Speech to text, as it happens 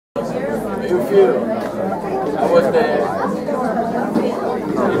You feel? I was there.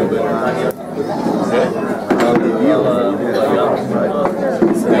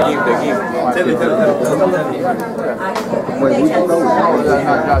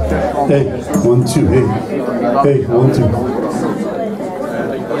 Hey, 1, 2, hey. Hey, 1, 2.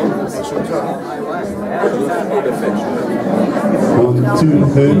 1, 2,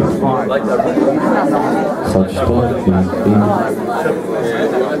 hey.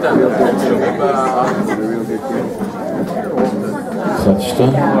 Kaçta?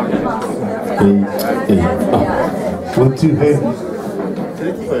 1, 2, hey.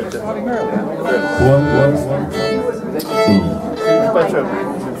 1, 1.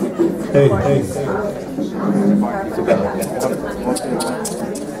 Hey, hey.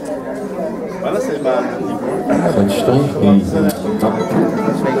 Kaçta?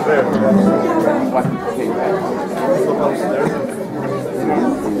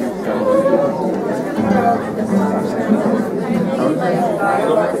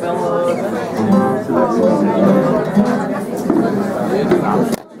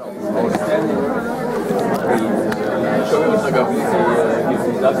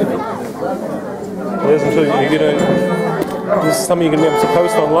 Yes, I'm sure you're gonna. This is something you're gonna be able to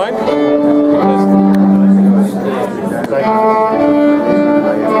post online.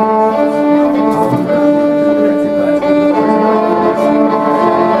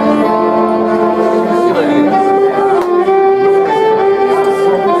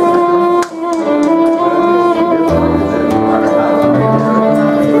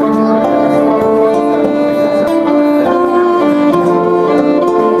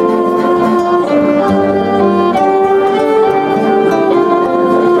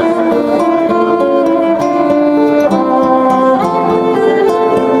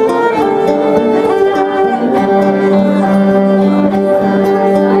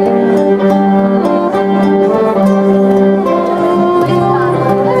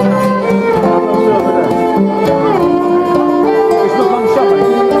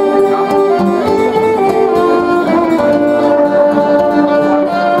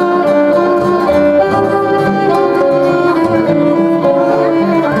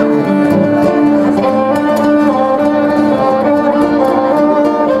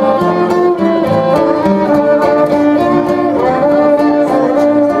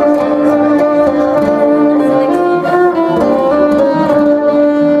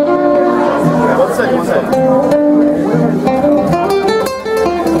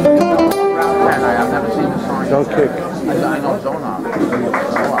 Don't kick. I know Zona.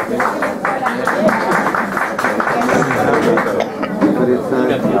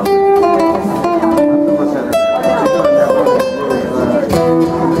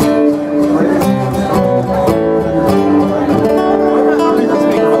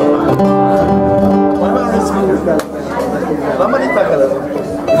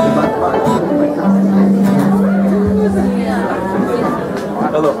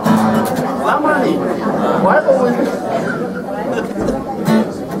 Hello. Lamani. Why always?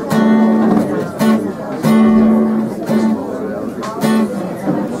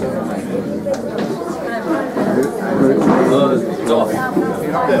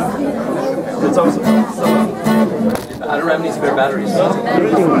 It's awesome. I don't have any spare batteries. Stop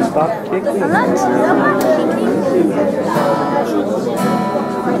kicking.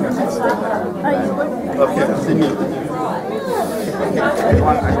 Okay, see me.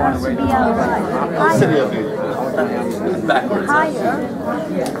 Backwards.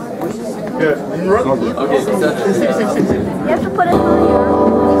 Here, you run. Okay, so You have to put it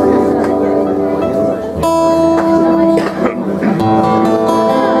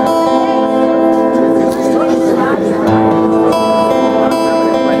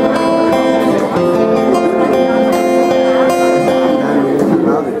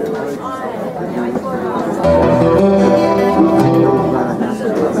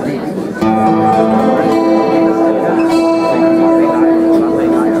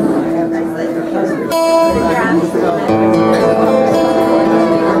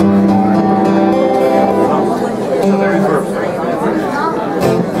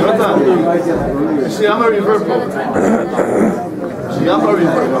Si llama reverb. Si llama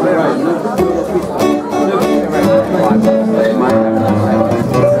reverb.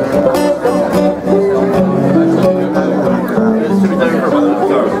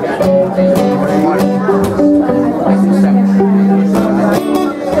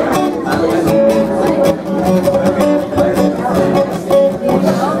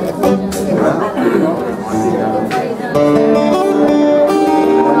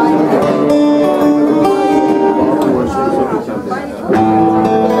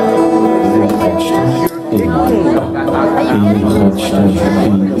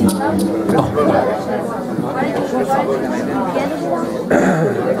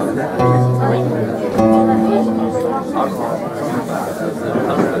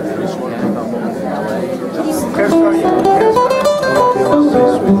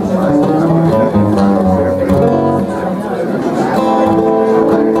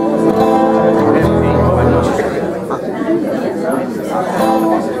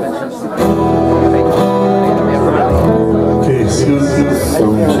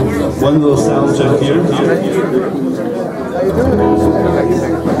 One little sound check here.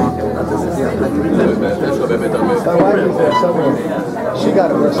 She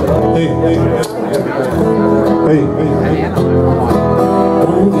got arrested. Hey.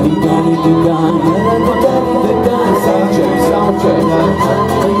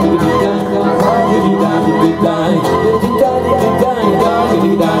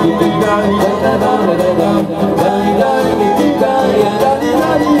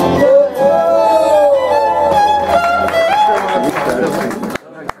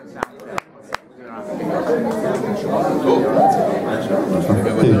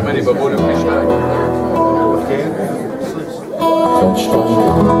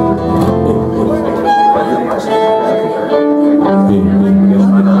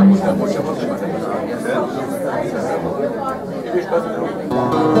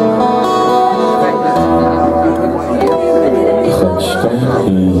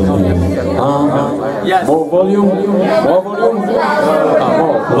 Yes. More volume? More volume?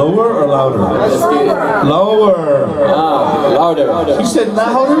 More. Lower or louder? Lower. Louder. She said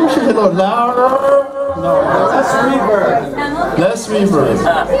louder? She said louder? No. That's reverb. Less reverb.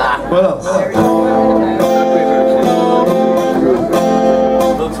 What else?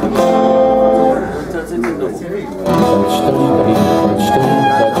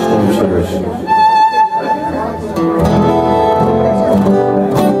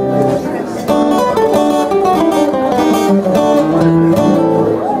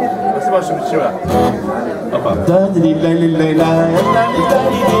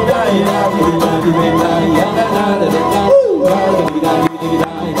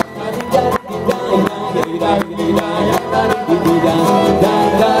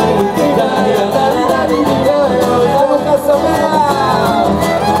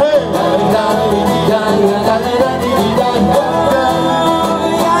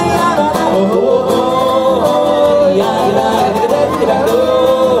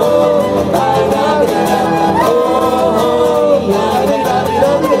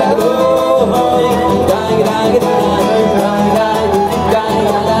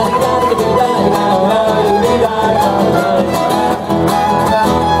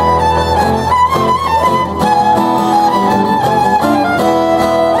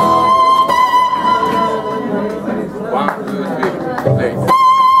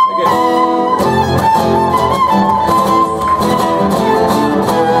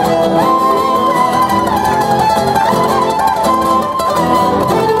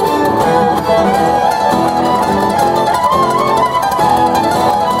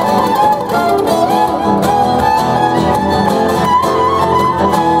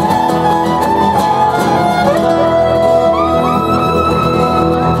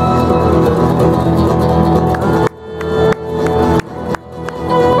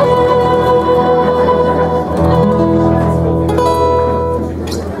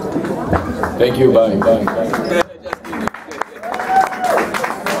 Thank you, bye.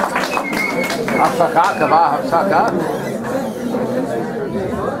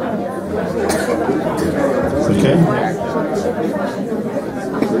 Okay.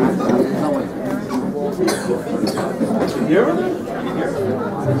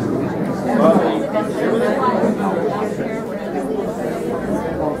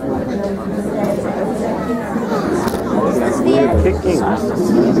 Sorry.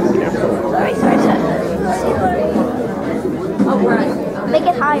 Oh, right. Make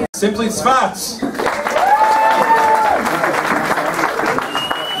it higher. Simply Tsfat.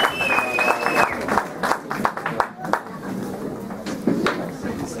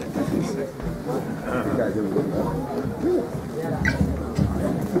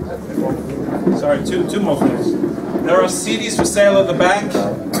 Sorry, two more things. There are CDs for sale at the back,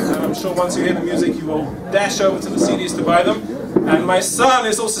 and I'm sure once you hear the music you will dash over to the CDs to buy them. And my son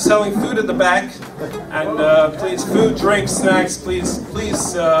is also selling food at the back, and please, food, drinks, snacks, please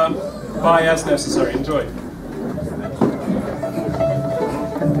buy as necessary. Enjoy.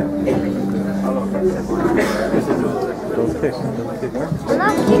 I'm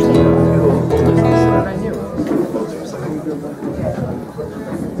not kicking.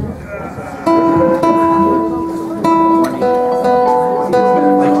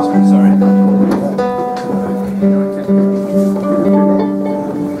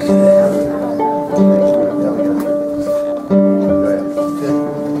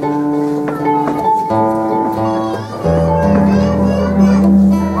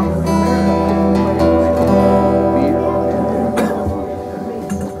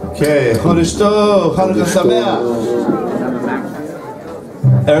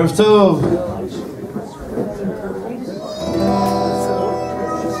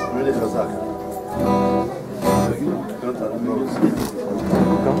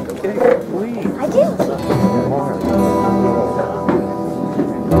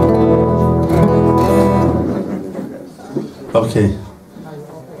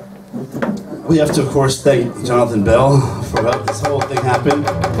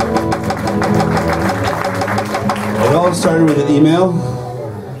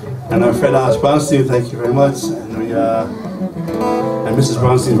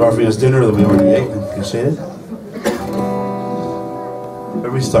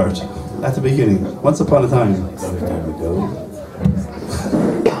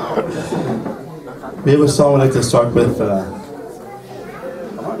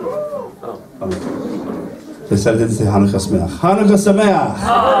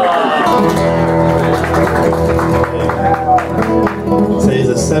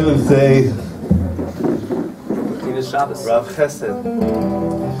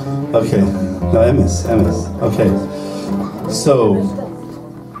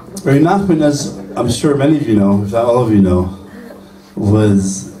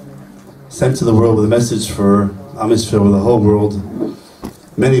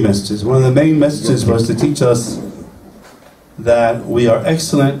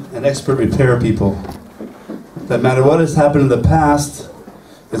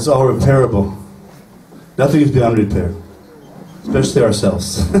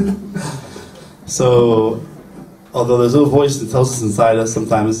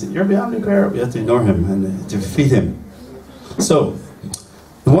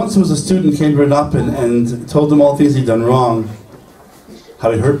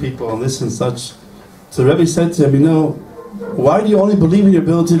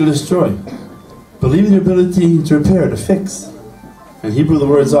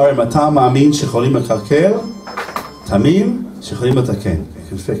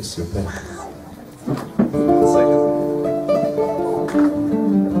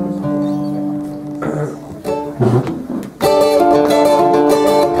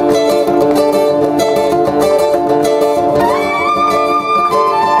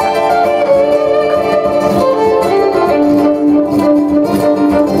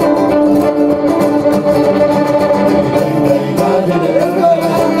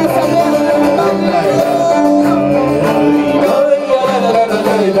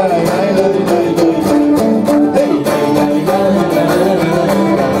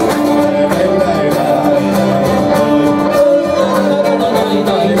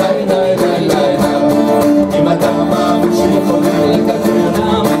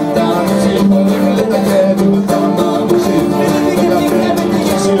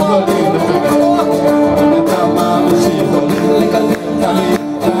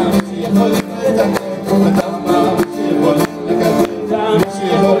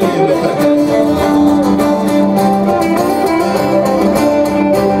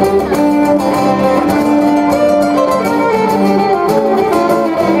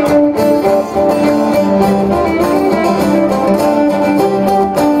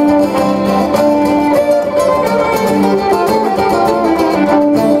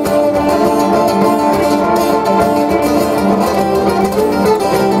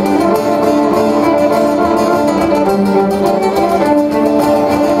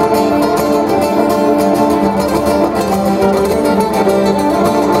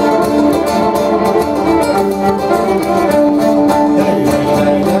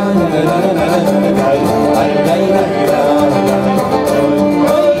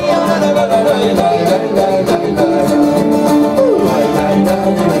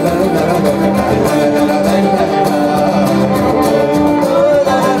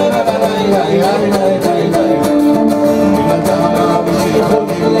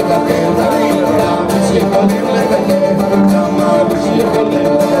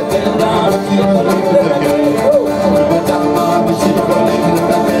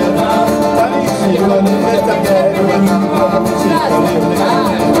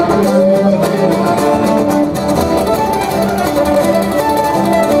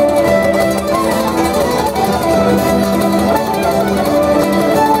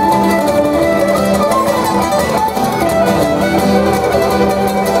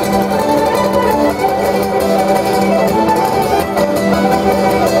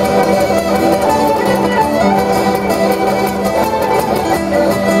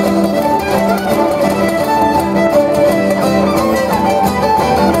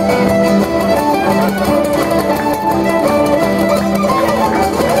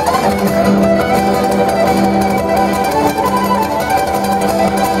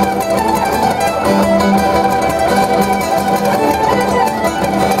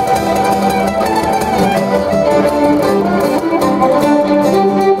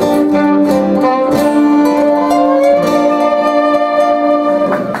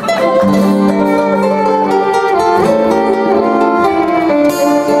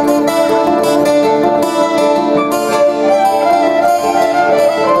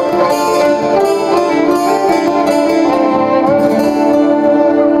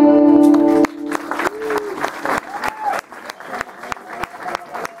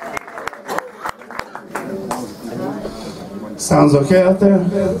 Sounds okay out there?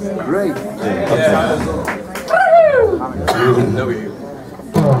 Great.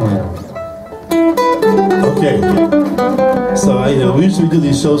 Okay. So we usually do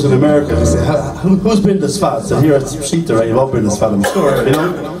these shows in America. We say, who's been to Tsfat? So here at Shita, right? You've all been to Tsfat, I'm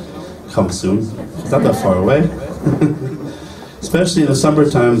sure. Come soon. It's not that far away. Especially in the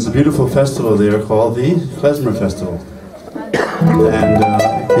summertime, it's a beautiful festival there called the Klezmer Festival. And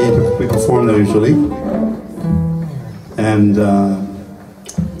we perform there usually. And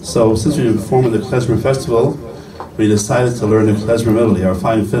so since we perform at the Klezmer Festival, we decided to learn the klezmer melody. Our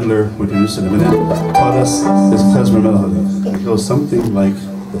fine fiddler, we'll introduce in a minute, taught us this klezmer melody. It goes something like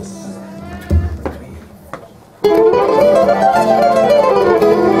this.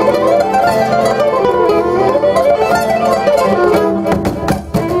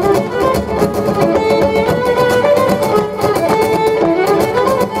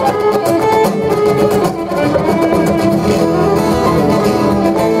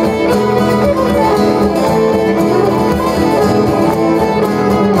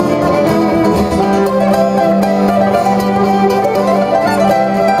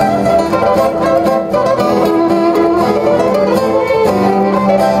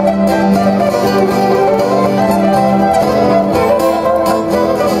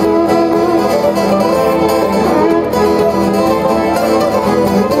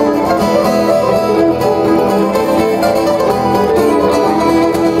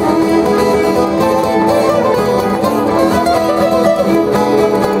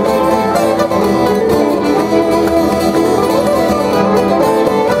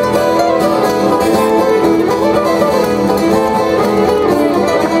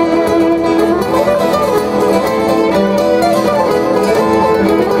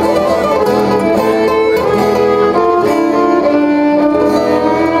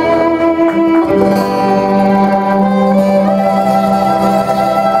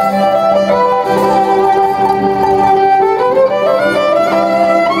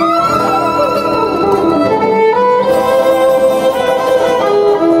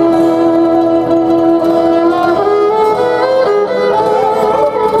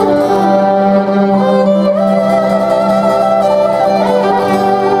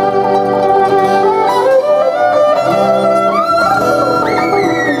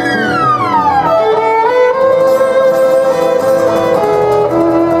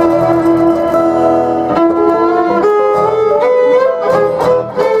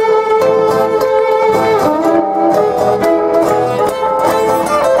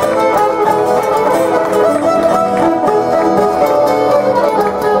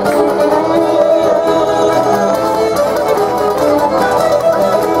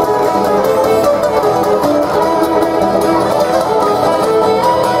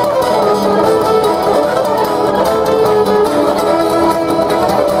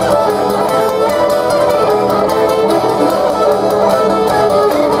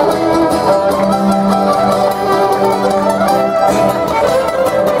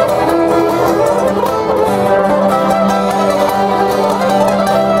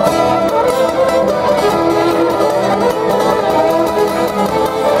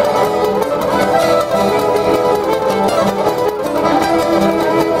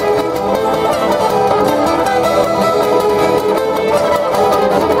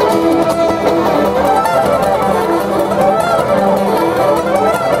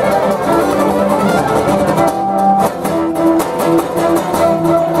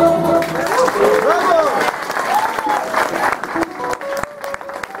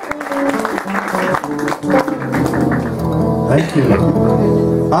 Thank you.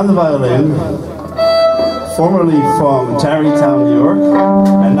 On the violin, formerly from Tarrytown, New York,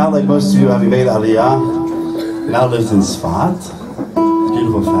 and now, like most of you, having made Aliyah, now lives in Tsfat.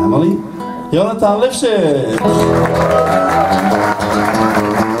 Beautiful family. Yonatan Lifshitz.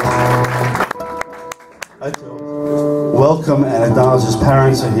 Welcome and acknowledge his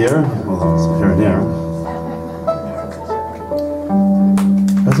parents are here. Well, it's here and there.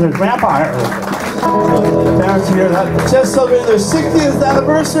 That's their grandpa. Parents are here just celebrating their 60th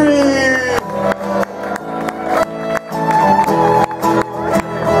anniversary.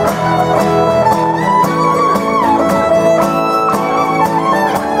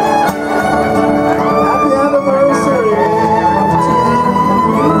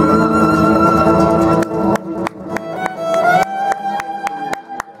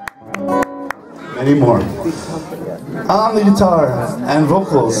 Many more. On the guitar and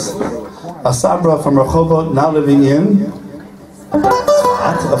vocals, a Sabra from Rehovot, now living in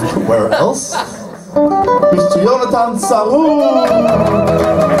Tsfat, where else? Mr. Yonatan Saru.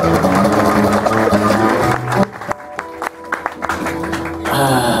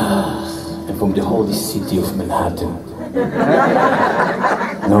 the holy city of Manhattan.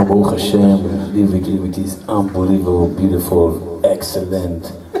 Now, Baruch Hashem, living with this unbelievable, beautiful,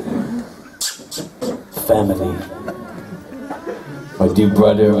 excellent family. My dear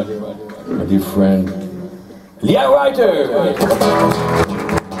brother, my dear friend, Leah Reiter!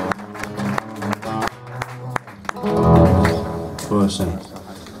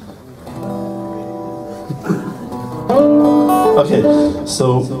 Okay,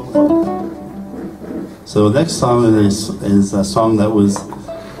 so the next song is a song that was,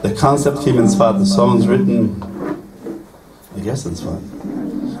 the concept came in Tsfat. The song's written, I guess in Tsfat.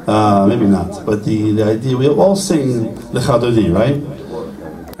 Maybe not, but the idea, we all sing Lecha Dodi, right?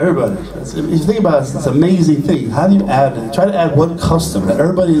 Everybody. If you think about it, it's an amazing thing. How do you try to add one custom that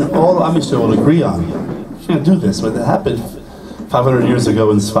everybody in all Am Yisrael will agree on? You can't do this, but it happened 500 years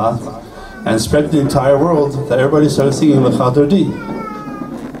ago in Tsfat, and spread to the entire world that everybody started singing Lecha Dodi.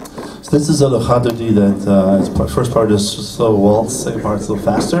 So this is a Lecha Dodi that first part is slow waltz, second part is a little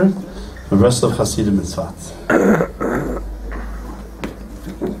faster. The rest of Hasidim in Tsfat.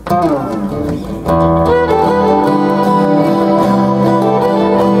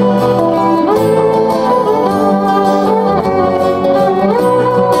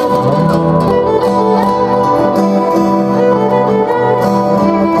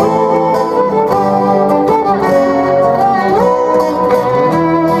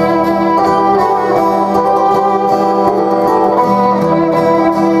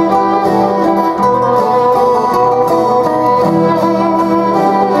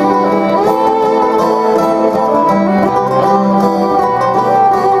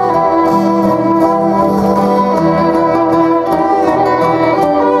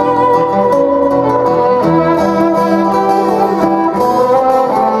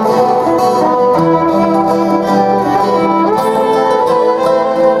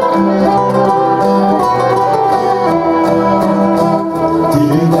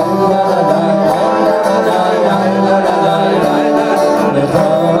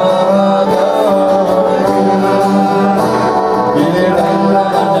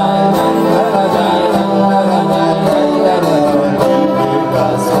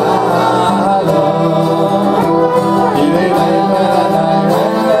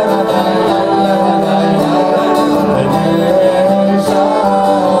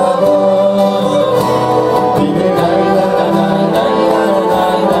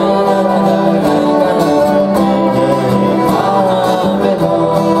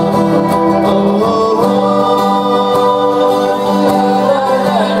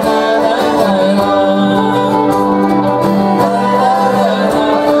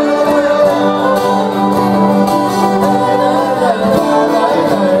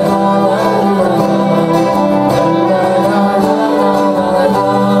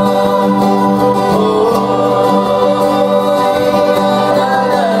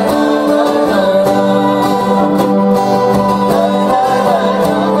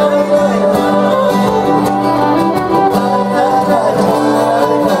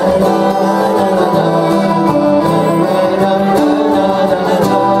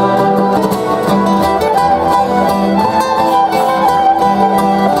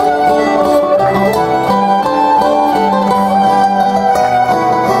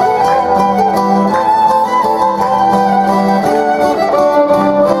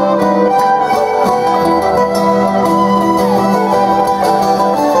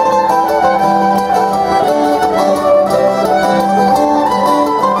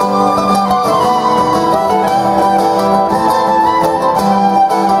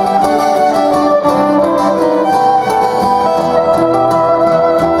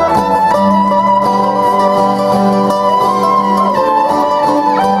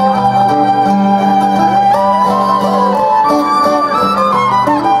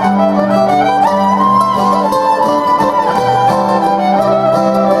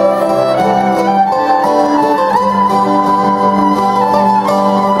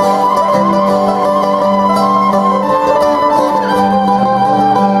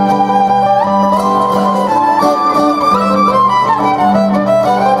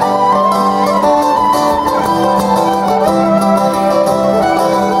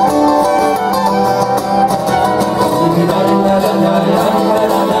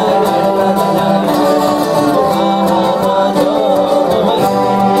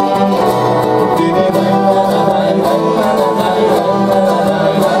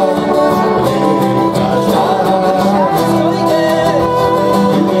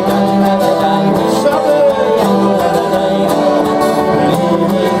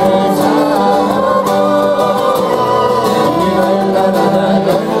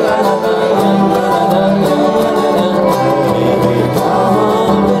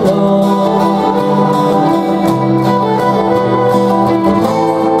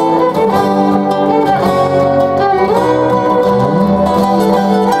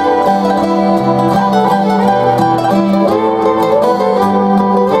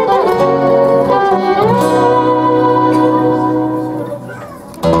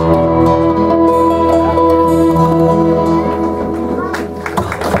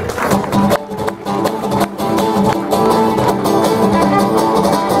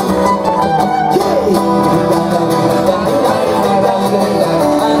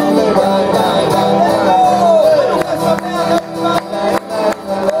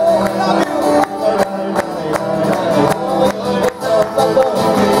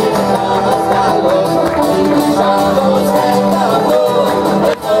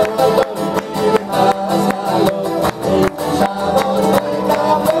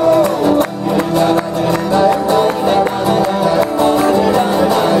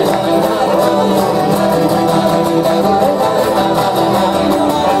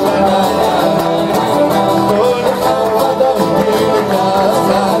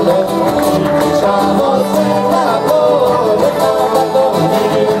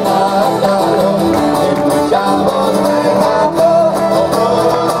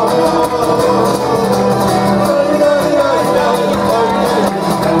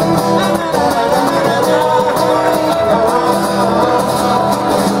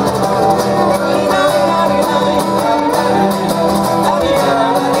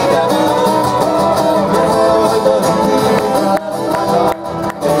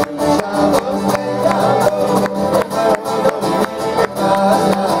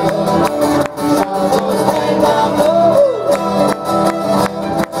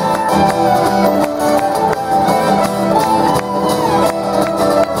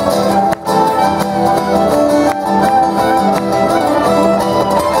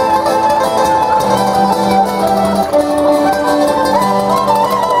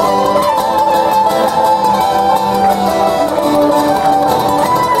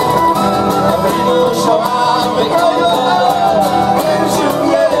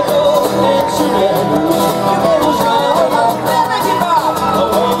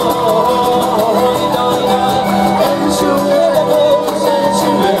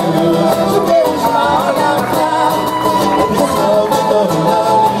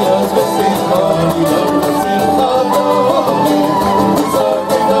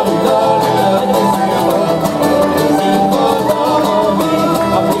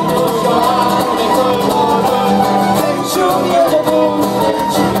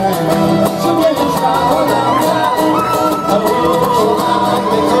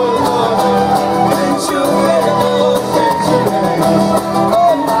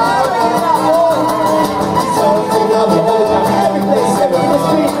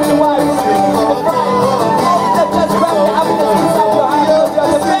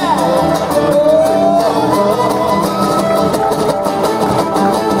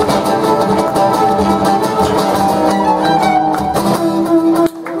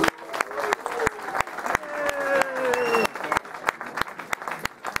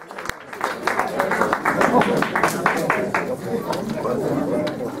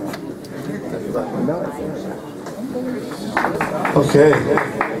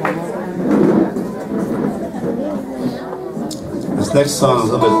 This next song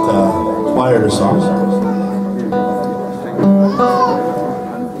is a little bit quieter song.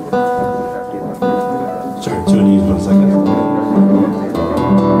 Sure, tune in for a second.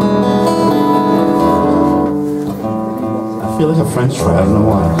 I feel like a French fry, I don't know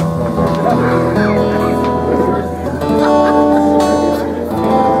why.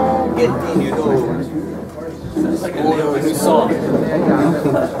 A new song.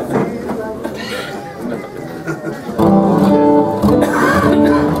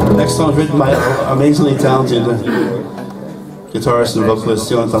 Next song is written by amazingly talented guitarist and vocalist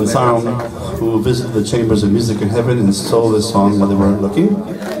Jonathan Sarum, who visited the chambers of music in heaven and stole this song while they weren't looking.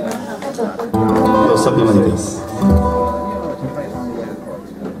 It goes something like this.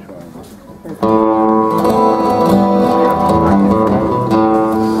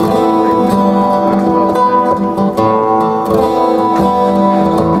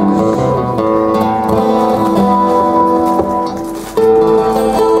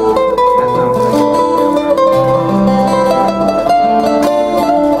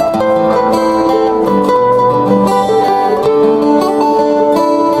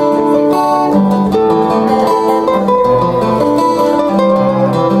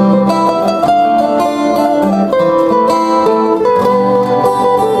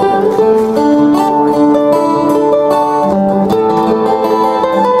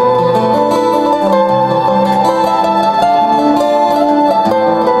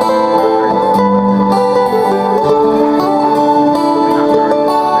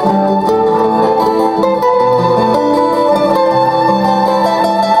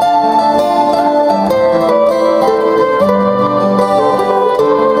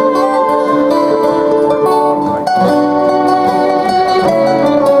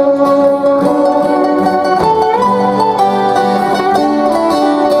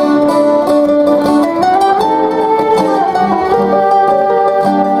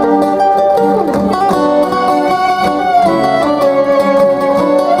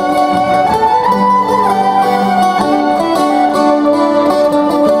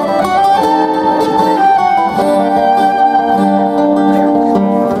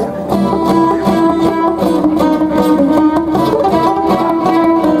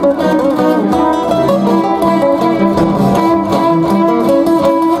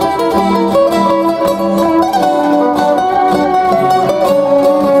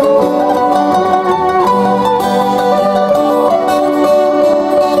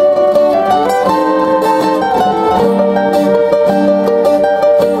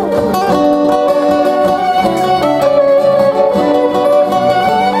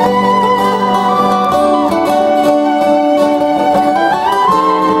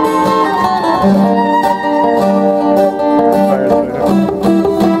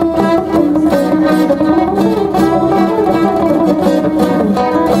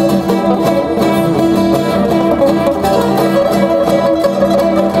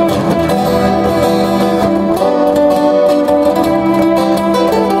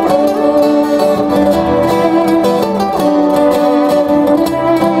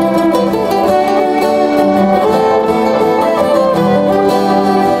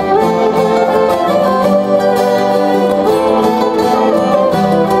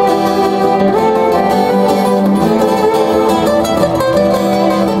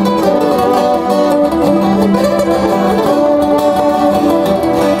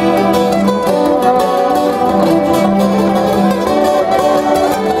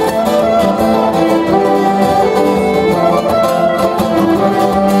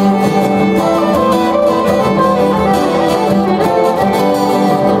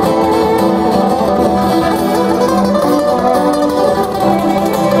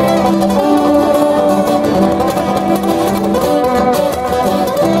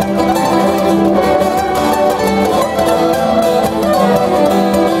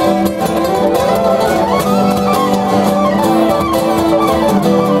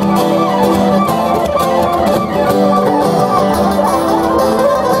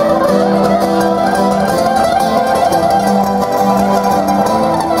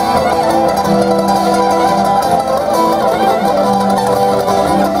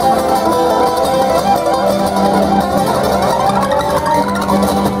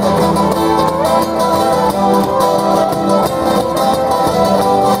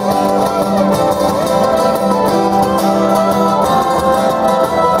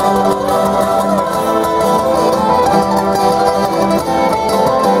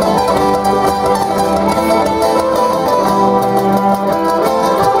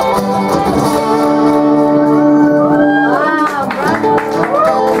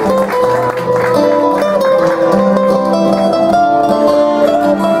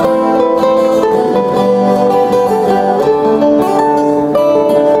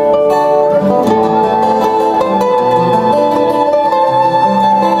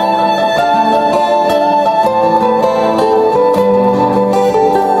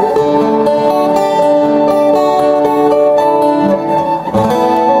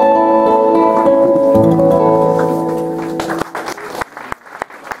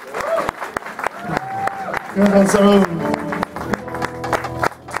 But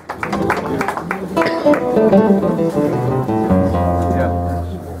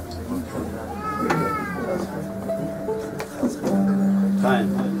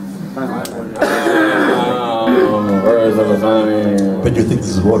you think this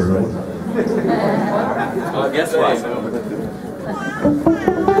is water, right? Guess what?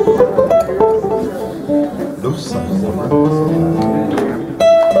 Looks like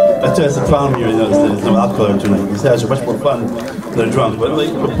that's the problem here, is that there's no alcohol tonight. These guys are much more fun when they're drunk, but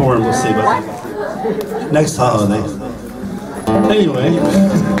like, we're poor and we'll see. But next holiday. Anyway.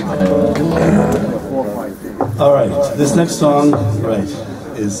 All right, this next song, right,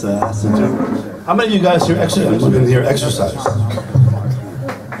 is has to do. How many of you guys here exercise?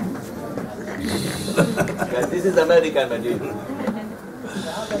 This is American, my dude.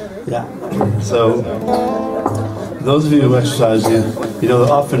 Yeah. So, those of you who exercise, you know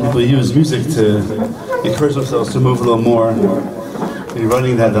that often people use music to encourage themselves to move a little more. You're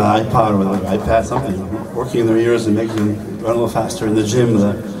running that iPod or the iPad, something, working in their ears and making them run a little faster. In the gym,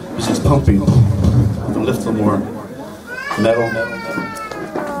 the music's pumping, to lift a little more metal.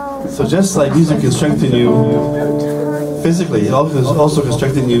 So just like music can strengthen you physically, it also can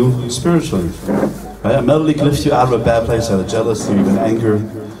strengthen you spiritually. Right? A melody can lift you out of a bad place, out of jealousy, even anger,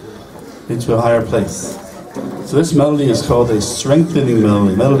 into a higher place. So this melody is called a strengthening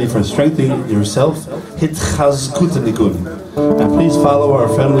melody for strengthening yourself. Hitchazkutenikun. And please follow our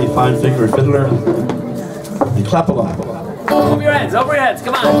friendly fine figure fiddler and clap along. Over your heads,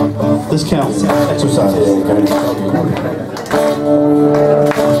 come on. This counts. Exercise.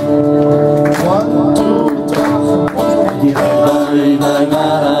 1, 2, 3.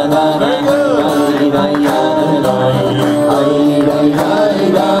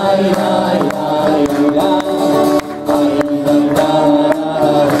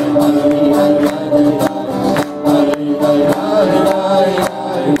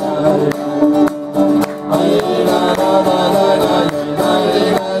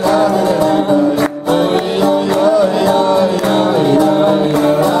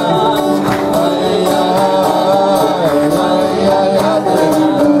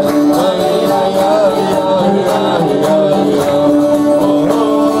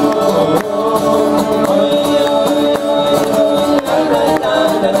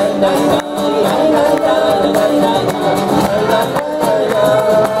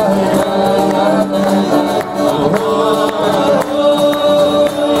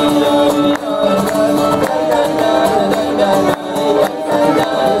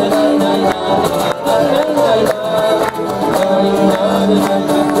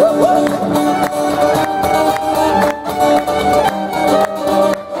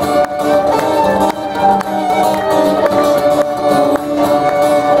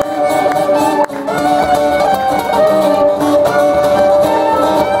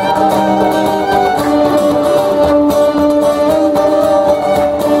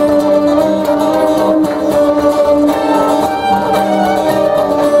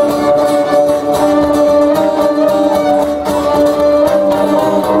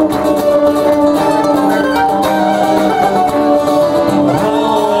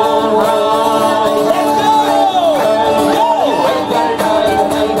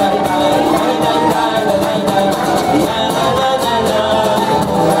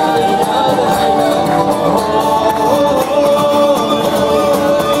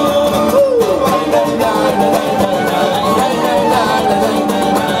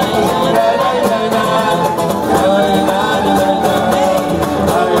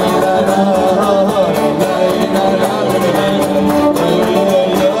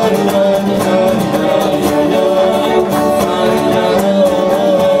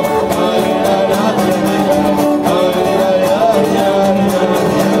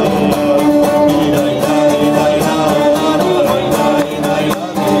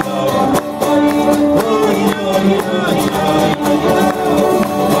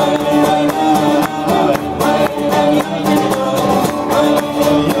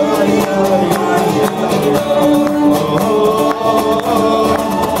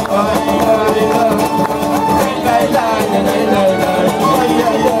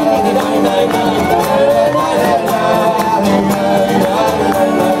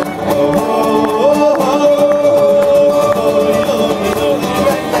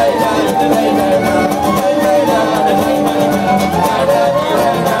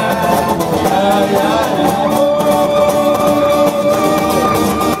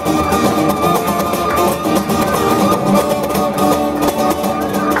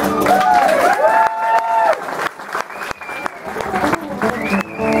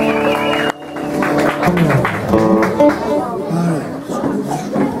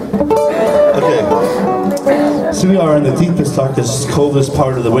 Okay. So we are in the deepest, darkest, coldest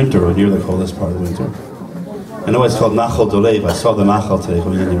part of the winter, or near the coldest part of the winter. I know it's called Nachal Dolev. I saw the Nachal today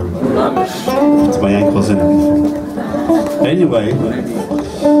coming in here. It's my ankles in it. Anyway,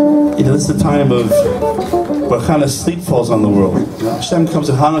 you know, this is the time of what kind of sleep falls on the world. You know, Hashem comes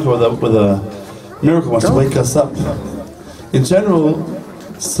at Hanukkah with a miracle, wants to wake us up. In general,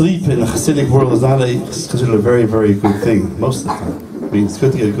 sleep in the Hasidic world is not considered a very, very good thing most of the time. I mean, it's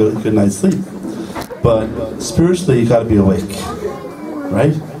good to get a good night's sleep, but spiritually you got to be awake,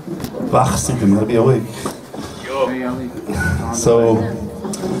 right? Vach sleeping, you got to be awake. So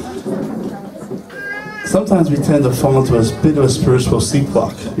sometimes we tend to fall into a bit of a spiritual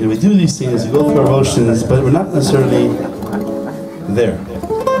sleepwalk. You know, we do these things, we go through our emotions, but we're not necessarily there.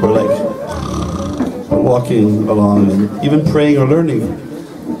 We're like walking along, and even praying or learning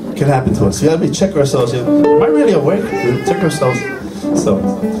can happen to us. We gotta check ourselves. You know, am I really awake? Check ourselves. So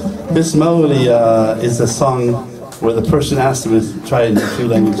this melody is a song where the person asks them to try it in a few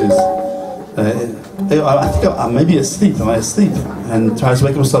languages. I think I may be asleep. Am I asleep? And tries to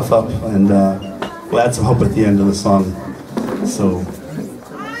wake himself up, and we'll add some hope at the end of the song. So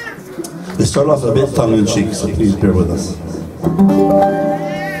they start off a bit tongue-in-cheek, so please bear with us.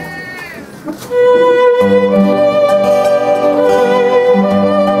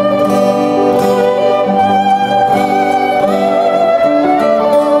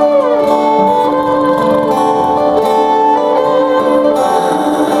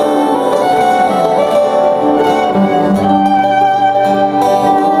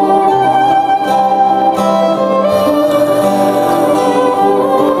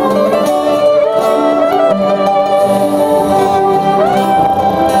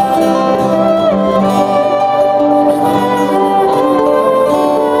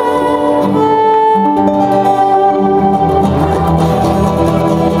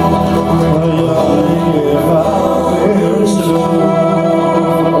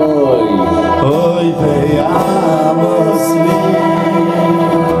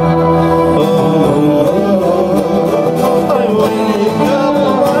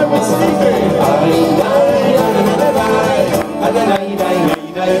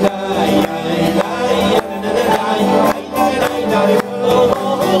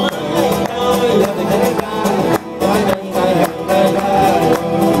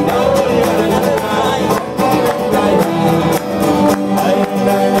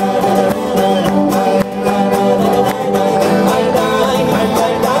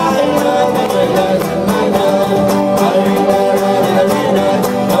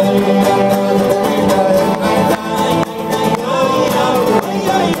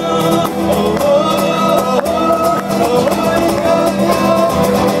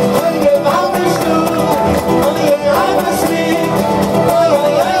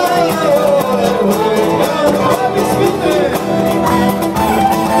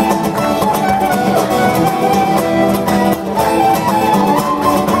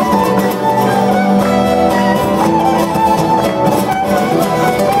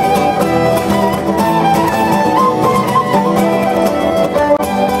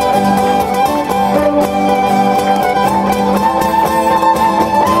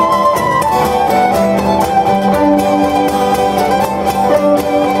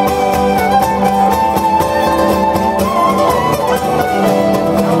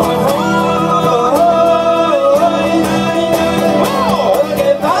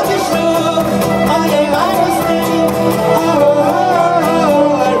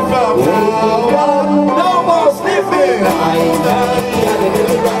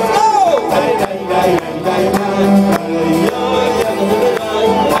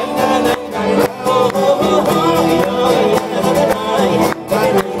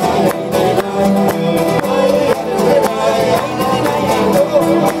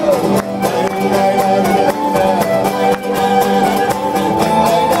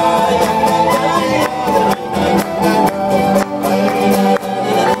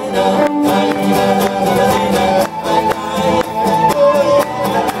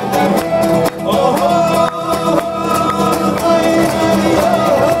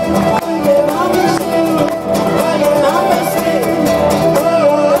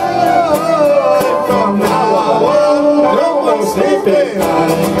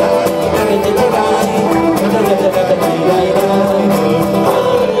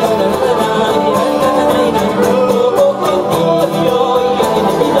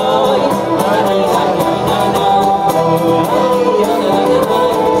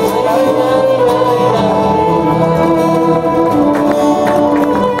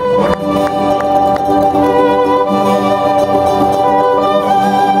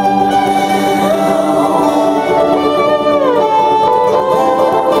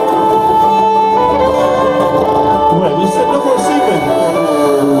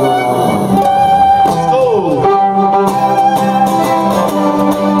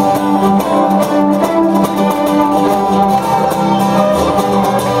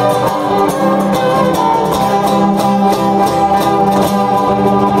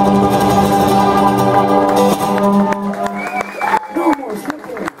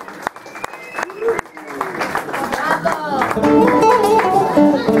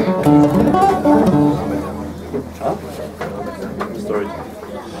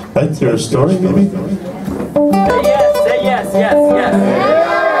 Right? Your story, maybe? Say yes, say yes, yes, yes.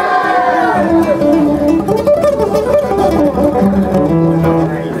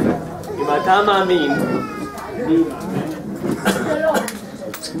 Imatam amin.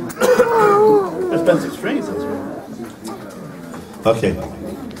 Expensive strings, that's right. Okay.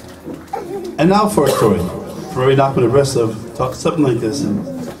 And now for a story. For Rabbi Nachman of Breslov, talk something like this.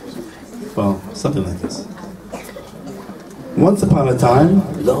 Well, something like this. Once upon a time,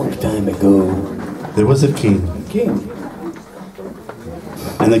 Long time ago, there was a king.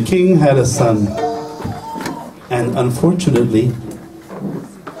 And the king had a son. And unfortunately,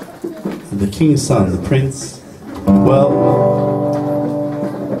 the king's son, the prince, well,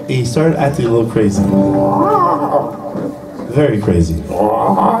 he started acting a little crazy. Very crazy.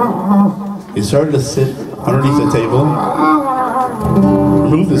 He started to sit underneath the table,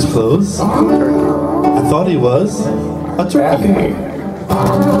 remove his clothes, and thought he was a turkey.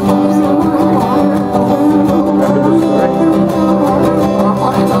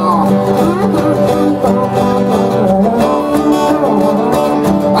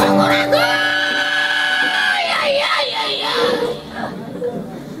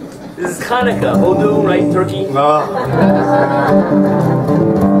 This is Chanukah, Odu, right? Turkey?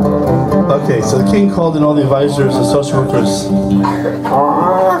 Okay, so the king called in all the advisors and social workers.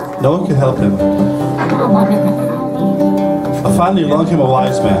 No one could help him. Finally, along came a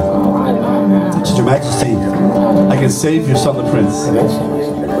wise man. He said, Your Majesty, I can save your son, the prince.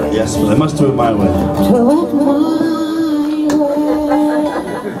 Yes, but I must do it my way.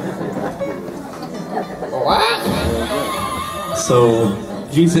 So,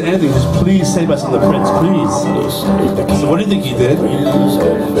 he said, anything, just please save my son, the prince, please. So what do you think he did?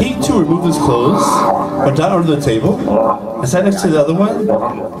 He too removed his clothes, went down under the table, and sat next to the other one.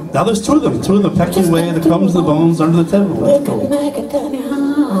 Now there's two of them pecking away the crumbs and the bones under the table.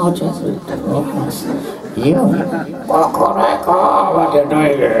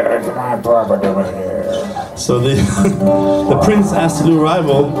 So the prince asked the new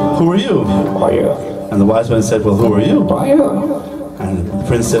arrival, who are you? And the wise man said, well, who are you? And the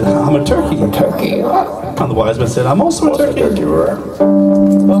prince said, I'm a turkey. And the wise man said, I'm also a turkey.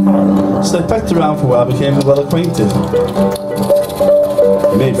 So they pecked around for a while, became well acquainted.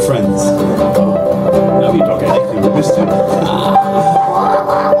 They made friends. Now you're talking. Thank you, we missed you.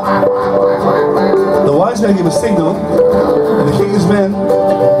 The wise man gave a signal, and the king's men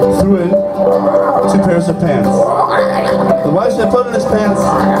threw in 2 pairs of pants. The wise man put in his pants.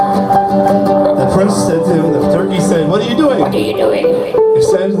 The prince said to him, the turkey said, what are you doing? What are you doing? He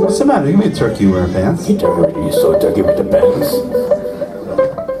said, what's the matter? Give me a turkey wearing pants. You saw a turkey with the pants.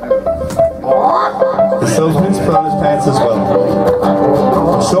 And so the prince put on his pants as well.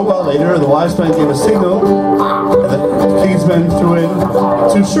 A short while later, the wise man gave a signal, and the king's men threw in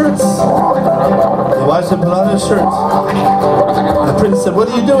 2 shirts. The wise man put on his shirt. And the prince said, what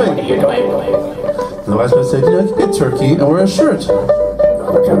are you doing? What are you doing? And the wise man said, you know, give me a turkey and wear a shirt.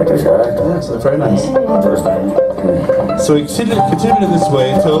 Yes, that's very nice. So he continued in this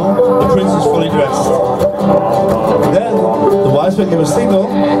way until the prince was fully dressed. Then the wise man gave a signal,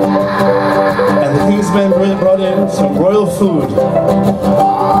 and the king's men brought in some royal food.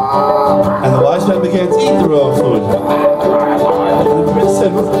 And the wise man began to eat the royal food. And the prince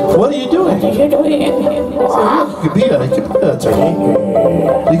said, what are you doing? He said, look, you can be a turkey.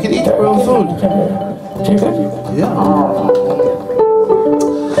 You can eat the royal food. Yeah.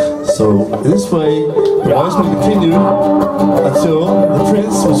 So, in this way, the wise man continued until the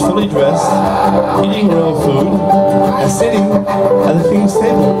prince was fully dressed, eating royal food, and sitting at the king's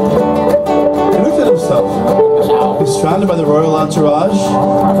table. He looked at himself. He's surrounded by the royal entourage.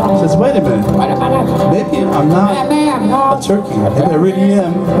 He says, wait a minute. Maybe I'm not a turkey. Maybe I really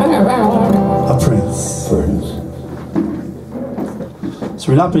am a prince. So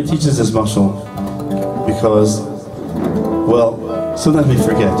Rinpoche teaches this mashal because, well, sometimes we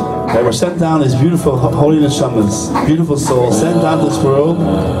forget. That we're sent down as beautiful holy neshamas, beautiful souls, sent down to this world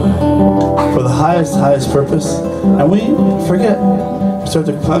for the highest purpose, and we forget. We start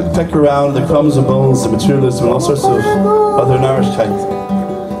to peck around the crumbs and bones, the materialism, and all sorts of other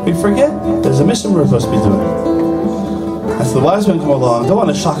nourishkeit. We forget there's a mission we're supposed to be doing. As the wise men come along, don't want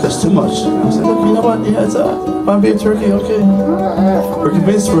to shock us too much. We say, look, you know what? Yeah, it's want to be a turkey, okay. We're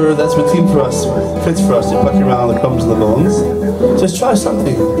convinced that's routine for us, fits for us to peck around the crumbs and the bones. Just try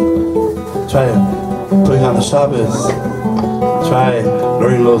something. Try putting on the Shabbos. Try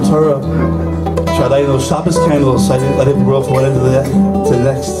learning a little Torah. Try lighting those Shabbos candles, lighting the world from one end to the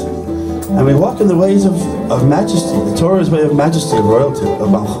next. And we walk in the ways of majesty. The Torah's way of majesty, of royalty, of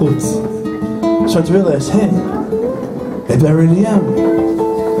malchut. Start to realize, hey, maybe I really am.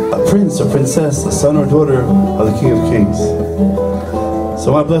 prince or princess, a son or daughter of the King of Kings. So I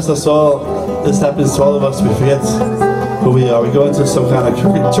want to bless us all. This happens to all of us. We forget who we are. We go into some kind of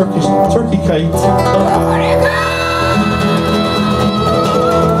turkey kite.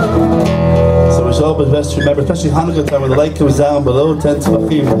 So we should always best remember, especially Hanukkah time when the light comes down below 10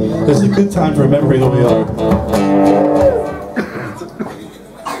 Tsfat. This is a good time for remembering who we are.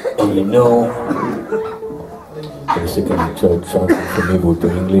 And you know, for a second I tried from Hebrew to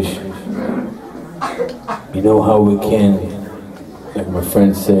English. You know how we can, like my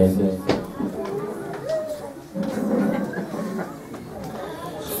friend said,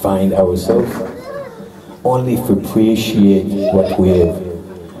 find ourselves only if we appreciate what we have.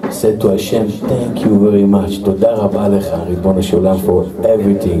 Said to Hashem, thank you very much. Toda Rabba Lecha, Ribono Shel Olam, for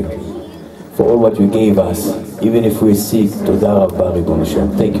everything, for all what you gave us. Even if we're sick, Toda Rabba, Ribono Shel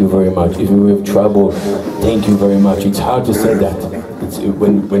Olam, thank you very much. If we have trouble, thank you very much. It's hard to say that. It's,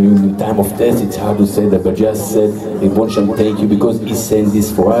 when you're in time of test, it's hard to say that, but just said, Ribono Shel Olam, thank you, because He sent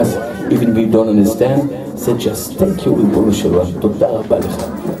this for us. Even if we don't understand, said just thank you, Ribono Shel Olam, Toda Rabba Lecha.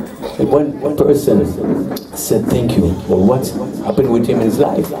 And one person said thank you, or what happened with him in his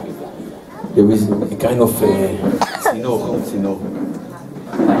life. There is a kind of Sinor.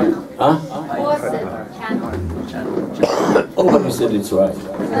 Huh? Oh, but you said it's right.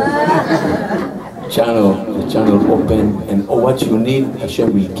 The channel open, and what you need,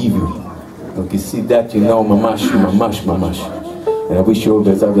 Hashem will give you. Okay, see that, you know, mamash. And I wish you all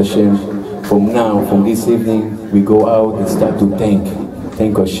Bezat Hashem, from this evening, we go out and start to thank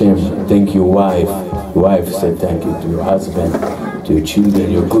Hashem, thank your wife. Your wife said thank you to your husband, to your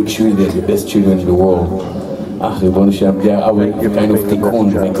children, your good children, the best children in the world. Ribono Shel Olam, they are our kind of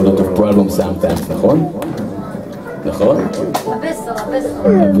tikkun, make a lot of problems sometimes, נכון?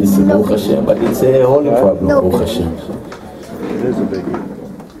 Baruch Hashem, but it's a holy problem, Baruch Hashem. It is a biggie.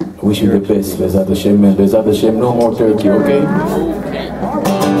 I wish you the best, Bezat Hashem, and Bezat Hashem, no more turkey, okay? Not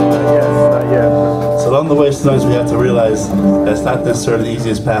yet. So along the way, sometimes we have to realize that's not necessarily the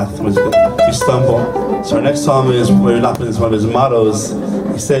easiest path. We stumble. So our next psalm is where Nachman is one of his mottos.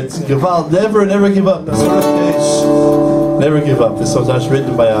 He said, "Gewalt, never give up." Never give up. This song was actually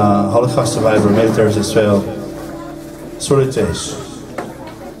written by a Holocaust survivor, Military Israel. Suritesh.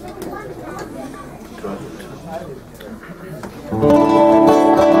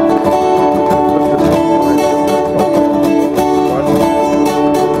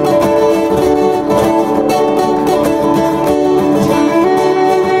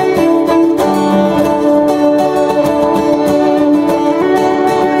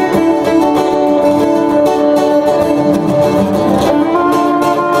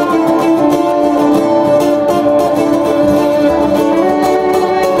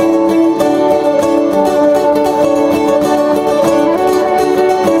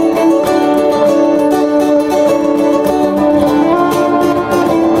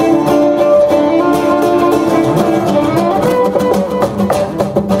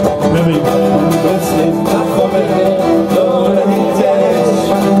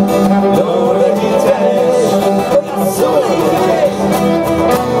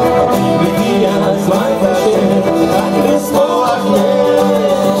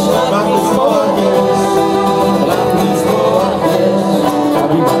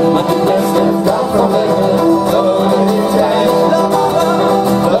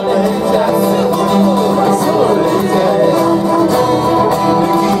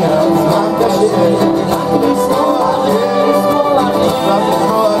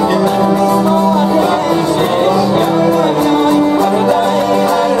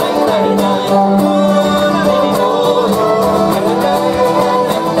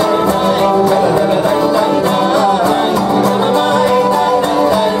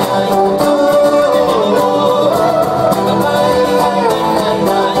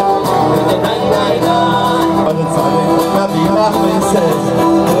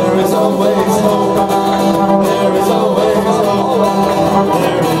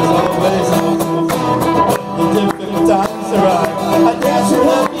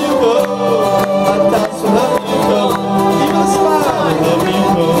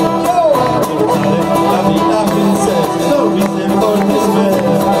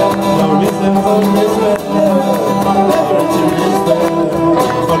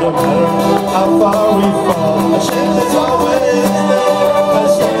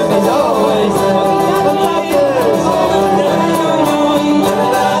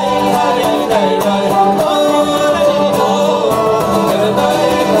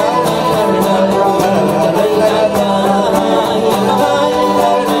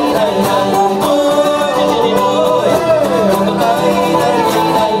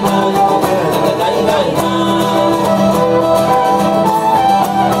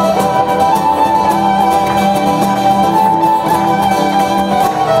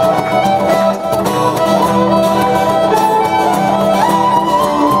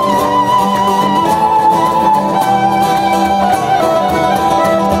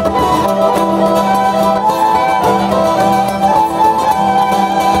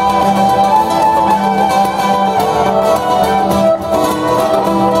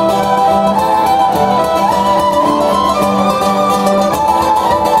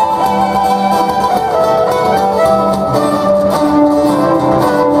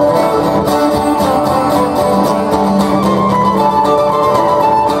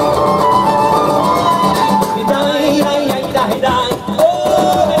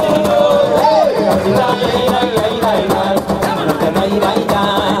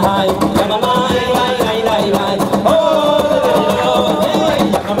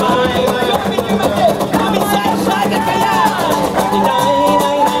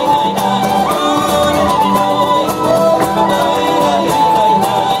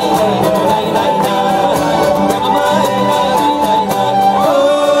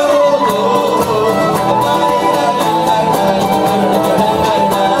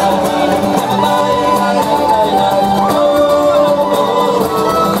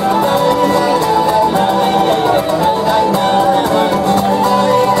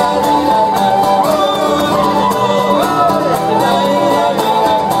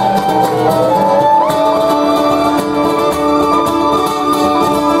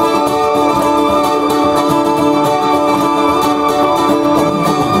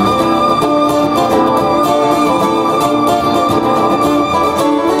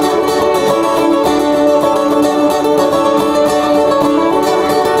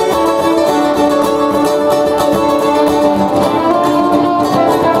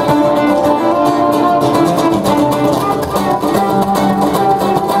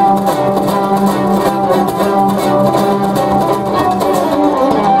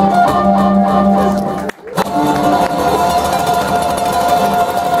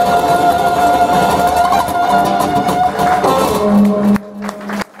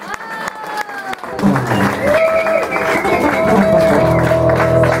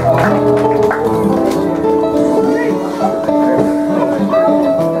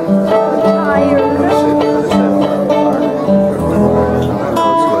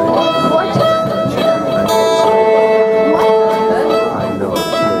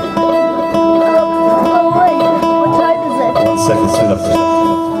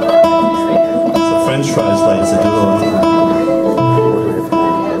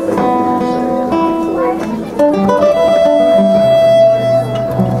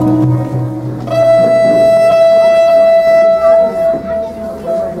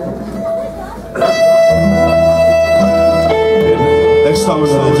 first song we're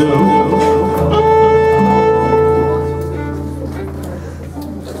going to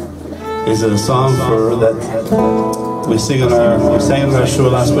do is a song that we sang in our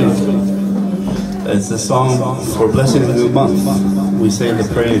Shul last week. It's a song for blessing the new month. We say the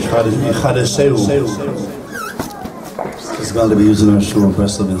prayer Chadasheu. It's going to be used in our Shul in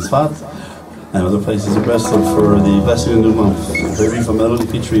Breslov and Tsfat and other places in Breslov for the blessing of the new month. They read from melody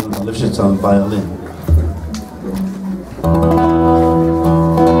featuring Lifshitz on violin.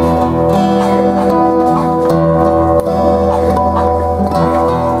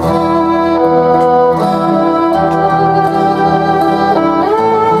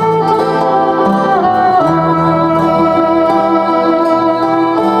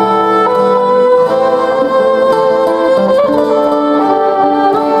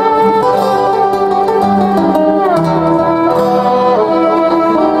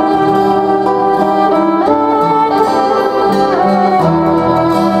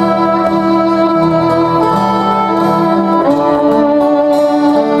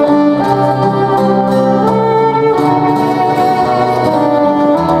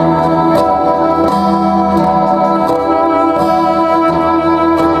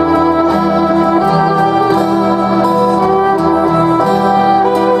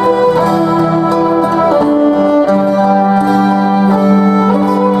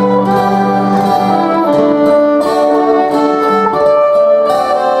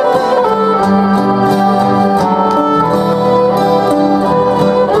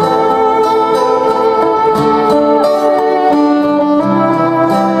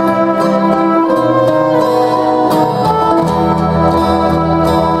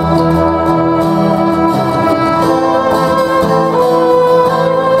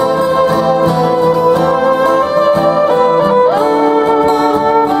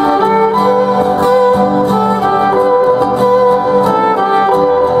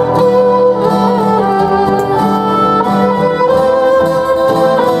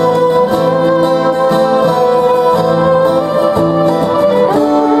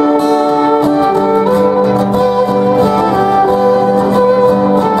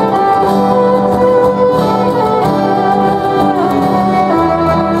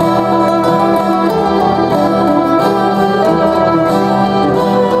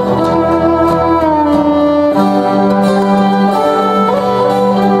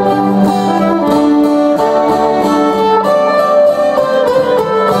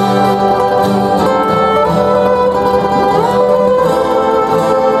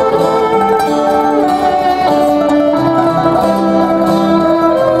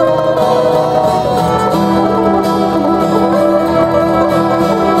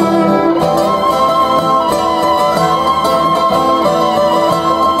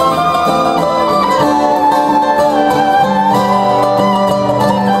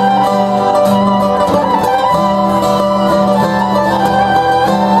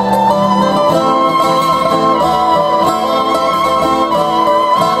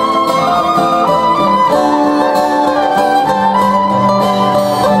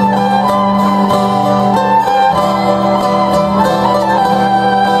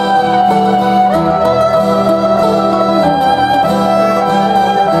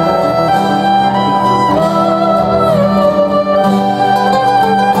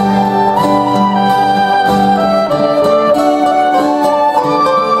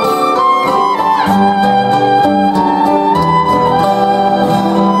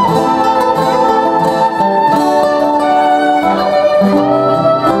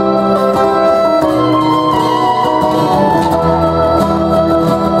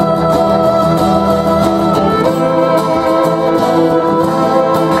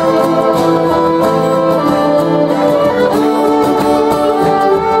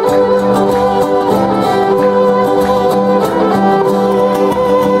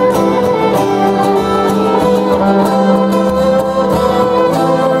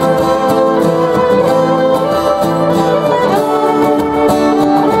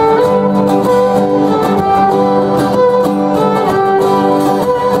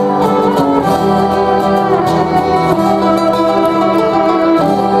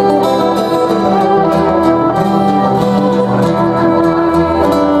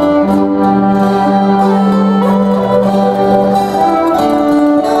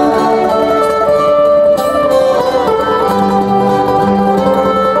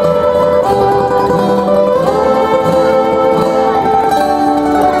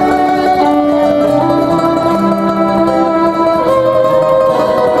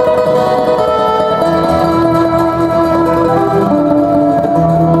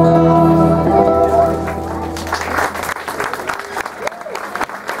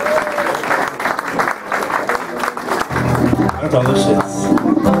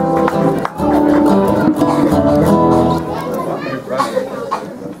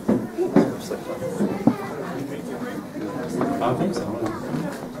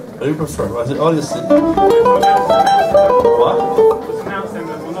 What do you prefer? Was it all this? What? Just announce them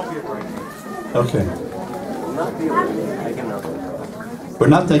that will not be a break. Okay. We're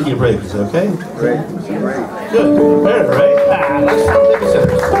not taking a break, is it okay? Great. Good. Very right. Let's take a sip.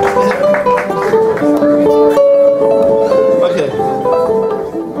 Okay.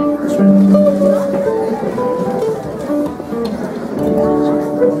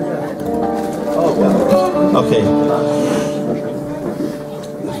 Okay.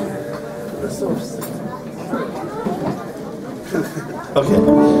 Okay.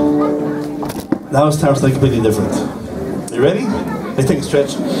 Now it's time for something completely different. You ready? Let's take a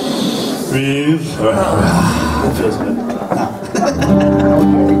stretch. Breathe. All right. That feels good.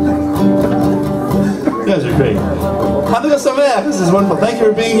 You guys are great. Chanukah Sameach. This is wonderful. Thank you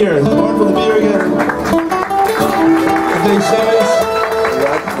for being here. It's wonderful to be here again. Beit Shemesh.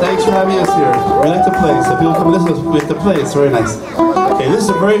 Thanks for having us here. We like to play, so people come and listen. We have to play. It's very nice. Okay, this is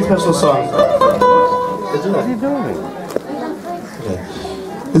a very special song. What are you doing? Okay.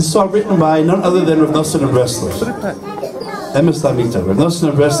 This is a song written by none other than Rav Nosson of Breslov. Emes Lamita. Rav Nosson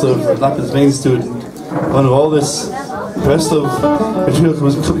of Breslov, Lapin's main student, one of all this Breslov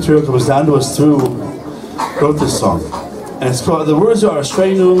material comes down to us through, wrote this song. And it's called, the words are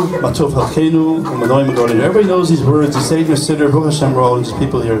Ashreinu, Matov Halkeinu, Umanoim Agolin. Everybody knows these words. You say in your siddur, Baruch Hashem, we're all just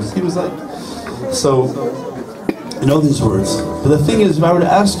people here. He was like, so, you know these words. But the thing is, if I were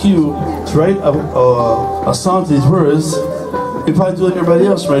to ask you to write a song to these words, you'd probably do like everybody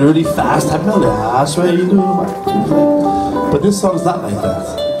else, write really fast. But this song's not like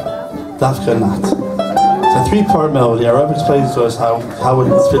that. Dafka not. It's a three-part melody. Our Rebbe explains to us how it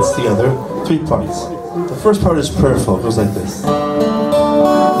fits together. 3 parts. The first part is prayerful. It goes like this.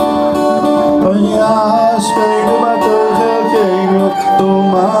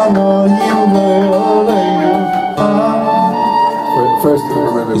 First,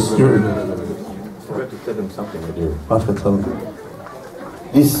 remember, forgot to tell them something with you.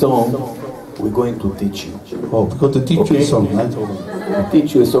 This song, we're going to teach you. Oh, we're going to teach you a song. I told him. We'll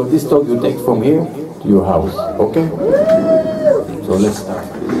teach you. So this song you take from here to your house. Okay? So let's start.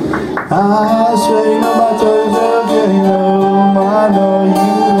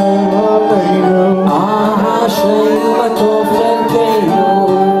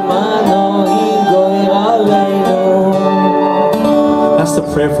 That's the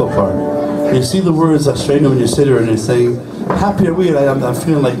prayerful part. You see the words Ashreinu when you sit there and you're saying, happy are we, and I'm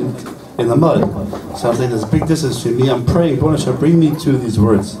feeling like in the mud. So I'm saying there's a big distance between me. I'm praying, Baruch Hashem, bring me to these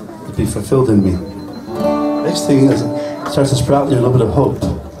words to be fulfilled in me. Next thing is, it starts to sprout in you a little bit of hope.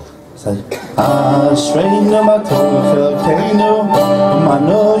 It's like, Ashreinu matov chelkeinu,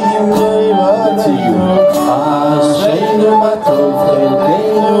 umanoim goyim Ashreinu matov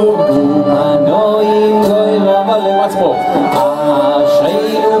chelkeinu, umanoim goyim What's more?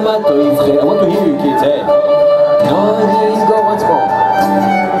 Ashreinu matov chelkeinu. I want to hear you kids, hey. No, go once more.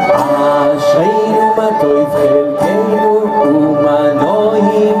 Ashreinu matov chelkeinu,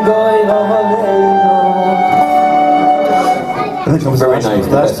 umanoim goyim Very nice.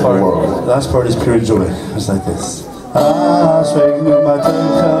 Last part is pure joy. It's like this. For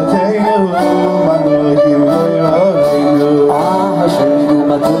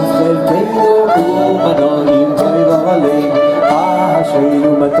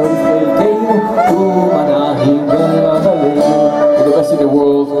the rest of the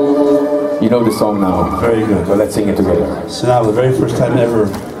world, you know the song now. Very good. So let's sing it together. So now, the very first time ever,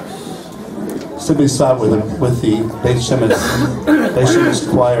 simply start with the Beit Shemesh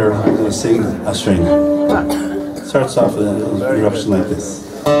choir to sing Ashreinu. Starts off with an eruption like this.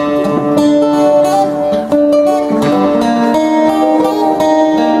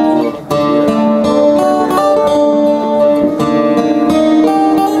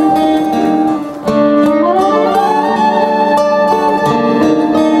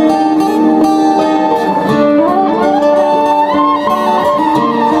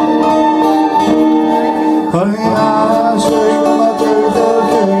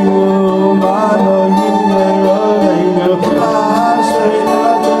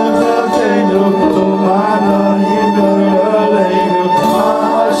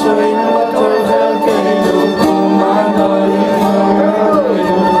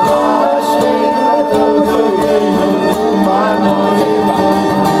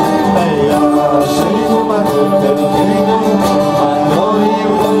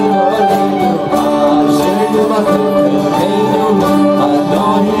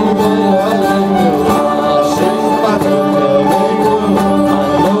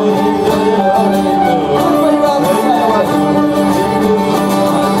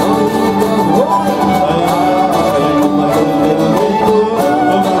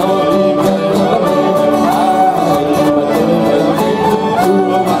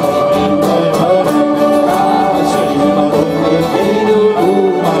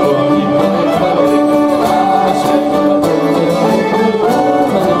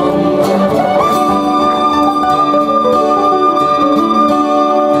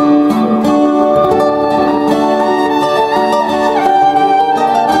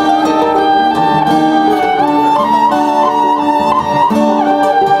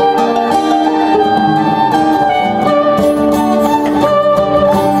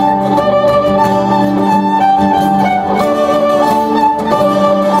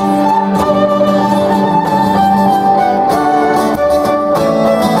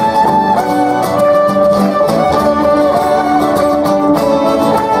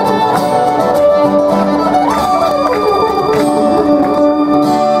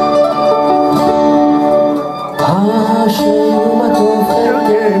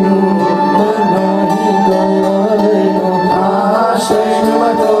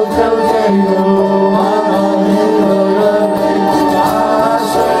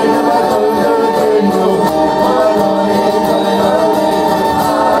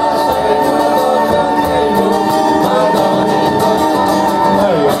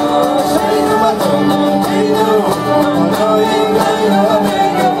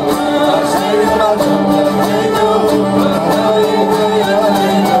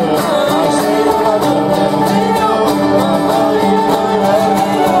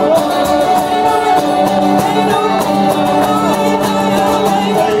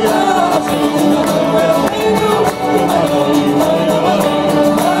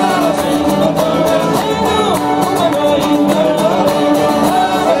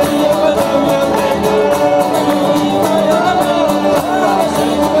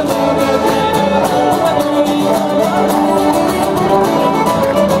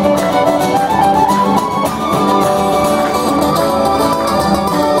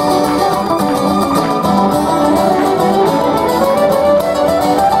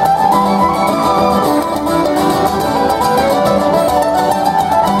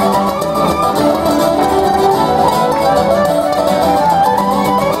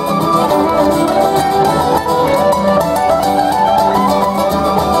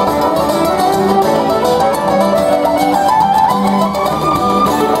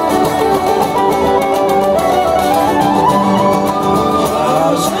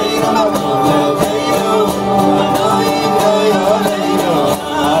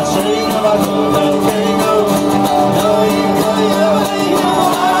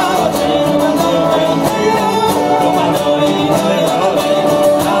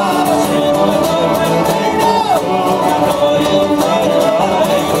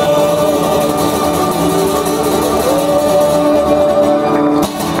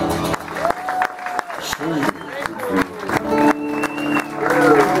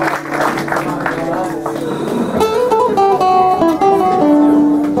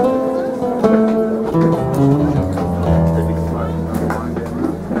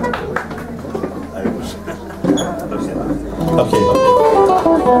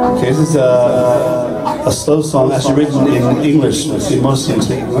 slow song, actually written in English. I see most of you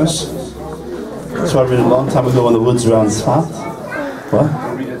speak English. It's written a long time ago in the woods around Tsfat. What?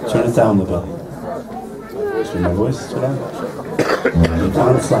 Turn it down a little bit. Turn my voice too loud? Turn it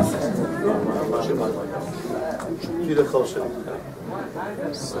down, it's left.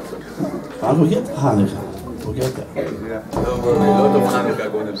 We'll get to Chanukah. We'll get there.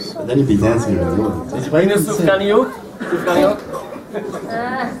 And then you'll be dancing around.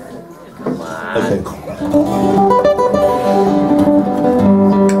 Okay.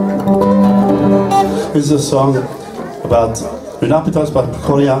 This is a song about, Renapi talks about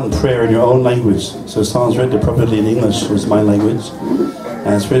calling out in prayer in your own language. So the song is written appropriately in English, which is my language.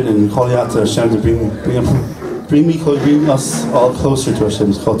 And it's written in calling out to Hashem to bring us all closer to Hashem.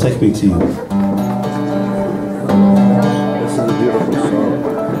 It's called Take Me to You. This is a beautiful song.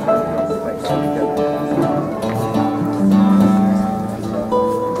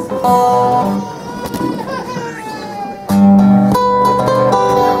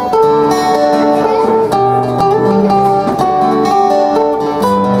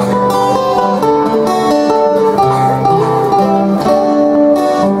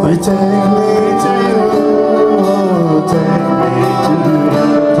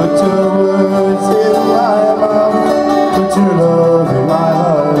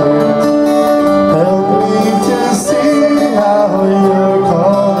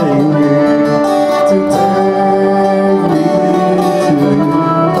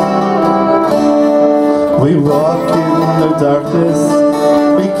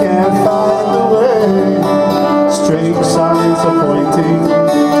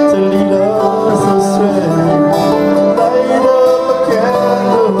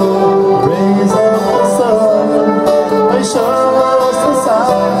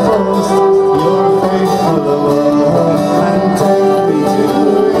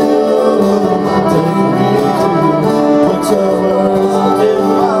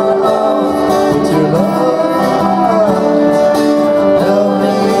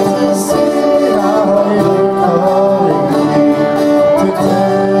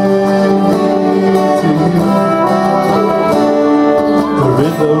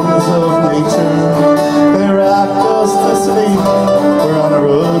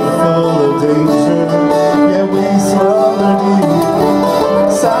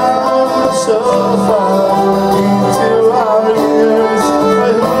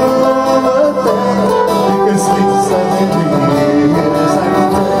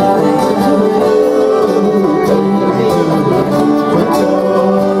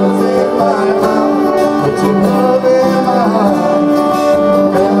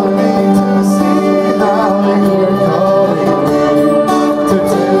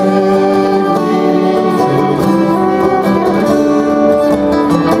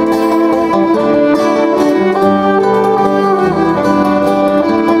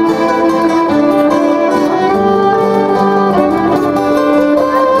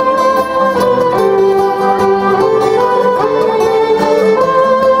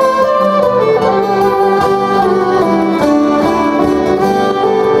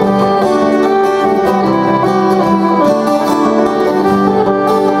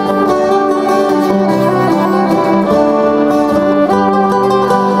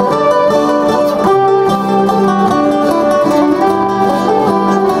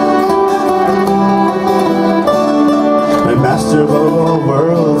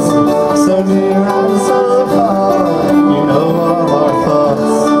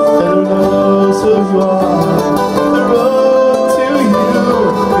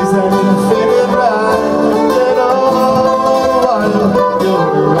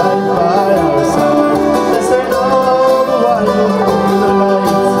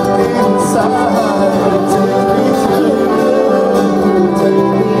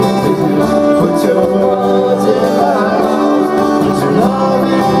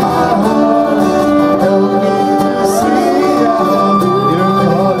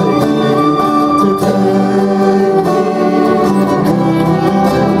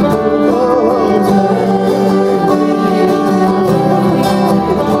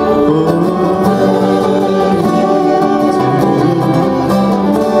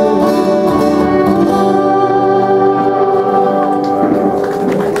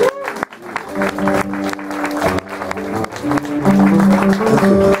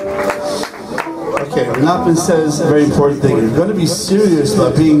 Says a very important thing. You're going to be serious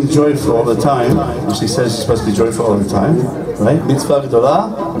about being joyful all the time, which he says you're supposed to be joyful all the time, right? Mitzvah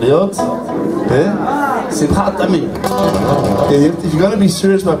gedolah, liot, simchat tamid. If you're going to be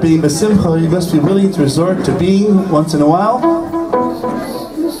serious about being besimcha, you must be willing to resort to being, once in a while,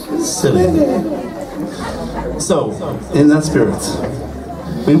 silly. So, in that spirit,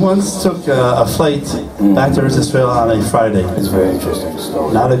 we once took a flight back to Eretz Israel on a Friday. It's very interesting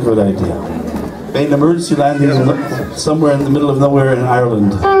story. Not a good idea. Made an emergency landing somewhere in the middle of nowhere in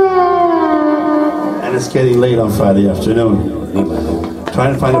Ireland. And it's getting late on Friday afternoon.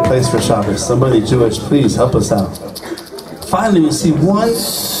 Trying to find a place for Shabbos. Somebody Jewish, please help us out. Finally, we see one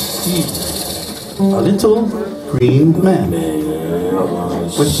a little green man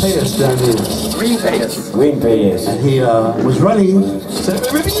with payas down here. Green payas. Green payas. And he was running.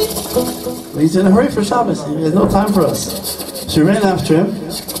 He's in a hurry for Shabbos. He has no time for us. So we ran after him.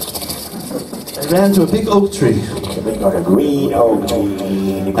 And ran to a big oak tree. We got a green oak tree.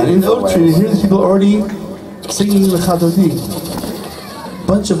 And in the oak tree, you hear the people already singing the Chadodi.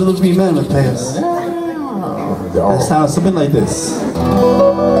 Bunch of little green men with payas. And it sounds something like this.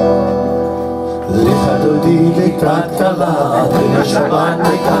 L'chadodi lekrat kala, l'shabbat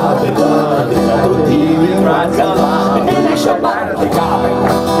lekabela, l'chadodi lekrat kala, l'shabbat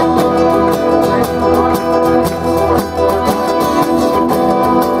lekabela.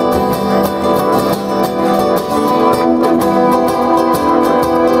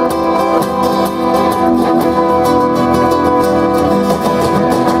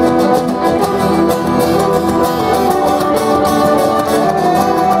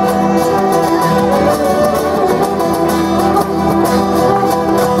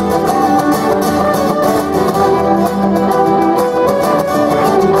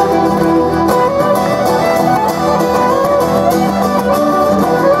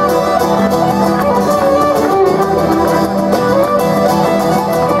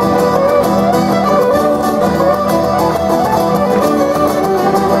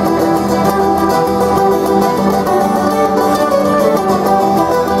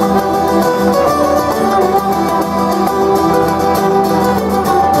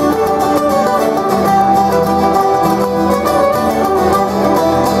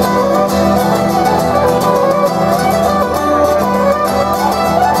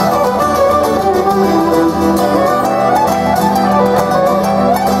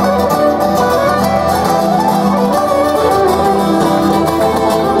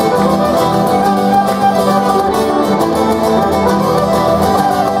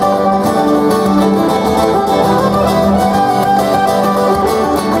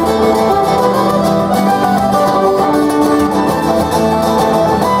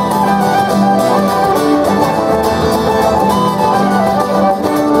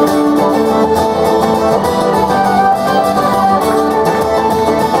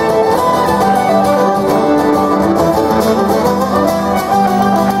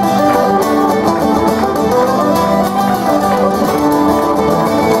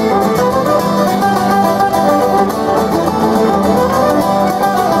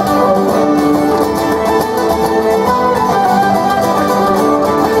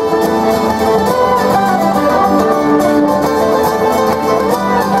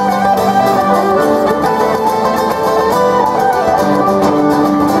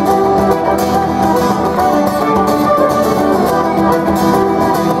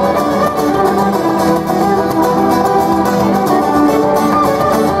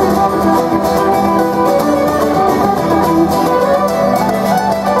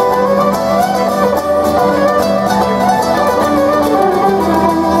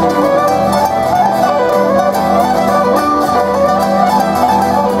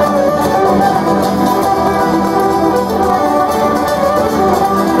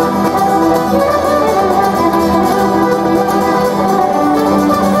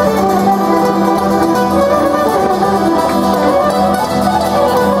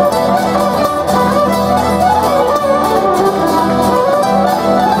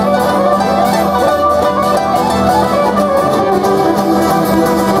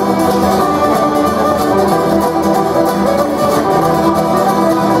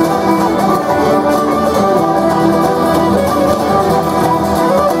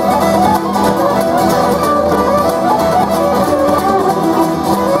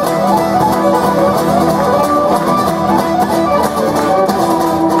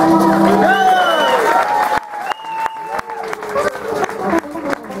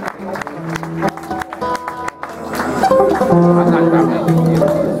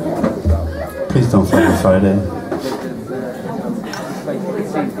 Please don't forget Friday.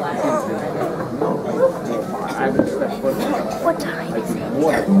 What time is it?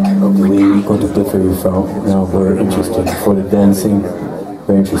 Okay, we're going to play for you now. Very interesting for the dancing.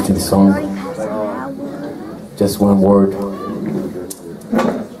 Very interesting song. Just one word.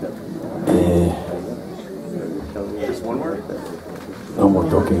 Just one word? No more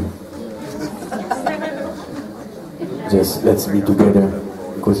talking. let's be together,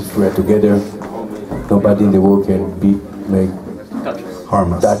 because if we are together, nobody in the world can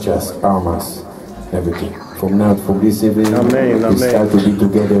Harm us. touch us, harm us, everything. From this evening, Amen, we start to be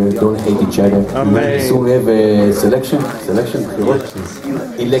together, don't hate each other. Amen. Soon we have a election, election, select.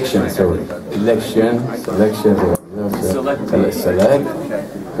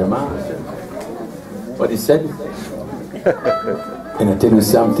 What he said? And I tell you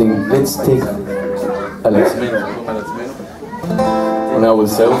something, let's take על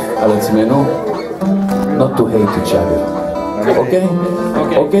עצמנו, not to hate each other. Okay?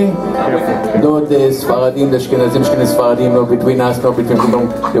 Okay? Not the Sfaradim, the Ashkenazim, Sfaradim, not between us, not between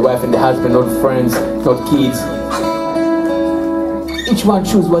the wife and the husband, not friends, not kids. Each one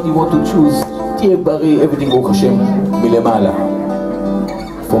choose what you want to choose. תהיה בריא, everything Baruch Hashem מלמעלה.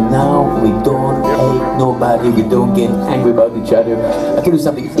 From now, we don't hate nobody, we don't get angry about each other. I tell you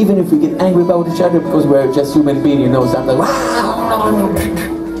something, even if we get angry about each other because we're just human beings, you know, something like,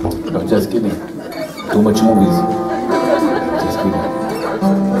 no, just kidding. Too much movies. Just kidding.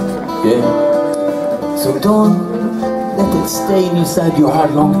 Yeah? So don't let it stay inside your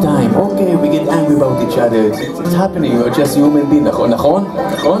heart long time. Okay, we get angry about each other. It's happening, you're just human being. נכון?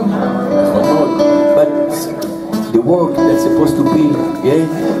 But the work that's supposed to be, yeah,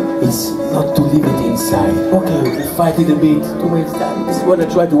 it's not to leave it inside. Okay, we fight it a bit, too many times. This is what I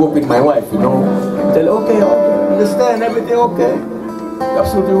try to work with my wife, you know. Tell her, okay, understand, everything okay. You're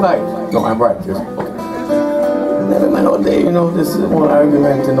absolutely right. No, I'm right. Yes. Okay. Never mind all day, you know, this whole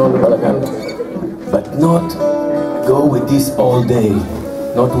argument and all the balagan. But not go with this all day.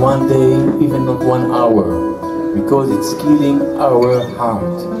 Not one day, even not 1 hour. Because it's killing our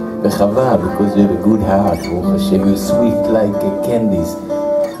heart. Bechava, because you have a good heart, Baruch Hashem, you're sweet like candies,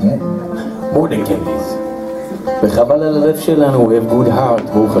 more than candies. Bechava ללב שלנו, we have good heart,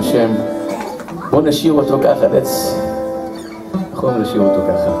 Baruch Hashem. בוא נשאיר אותו ככה, יכולים לשאיר אותו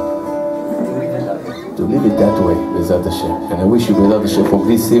ככה. To leave it that way, בעזרת השם. And I wish you בעזרת השם for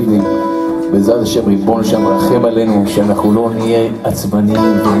this evening, בעזרת השם ריבון שם רחם עלינו, שאנחנו לא נהיה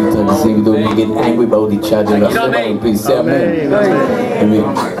עצבניים ומתרגזים, don't get angry about each other, רחם עלינו, please say amen. Amen.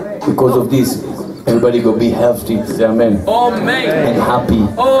 Because of this, everybody go be healthy, say amen. Amen. And happy.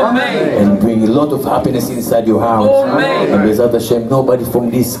 Amen. And bring a lot of happiness inside your house. Amen. And Bezat Hashem, nobody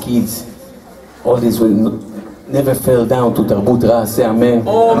from these kids, all this will never fell down to Tarbut Ra, say amen.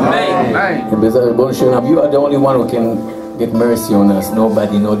 Amen. And Bezat Hashem, you are the only one who can get mercy on us.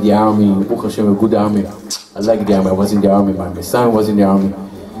 Nobody, not the army. Baruch Hashem, a good army. I like the army. I was in the army. My son was in the army.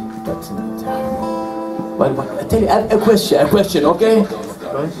 But I tell you, I have a question, okay?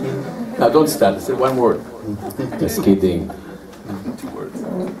 Now don't start, say one word. Just kidding. 2 words.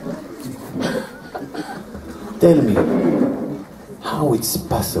 Tell me, how it's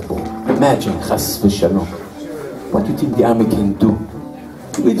possible? Imagine, chas v'shalom. What do you think the army can do?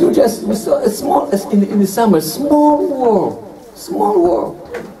 We saw a small, in the summer, small war.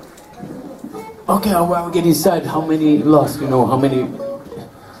 Okay, well, we get inside, how many lost, you know, how many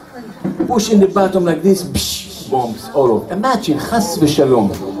push in the bottom like this, bombs all over. Imagine, chas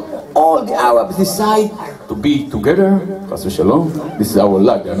v'shalom. All the Arabs decide to be together. Chas v'shalom. This is our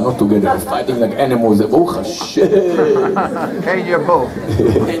luck. They're not together. They're fighting like animals. Baruch Hashem. Hey, you're both.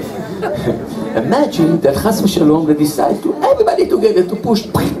 Imagine that chas v'shalom they decide to everybody together to push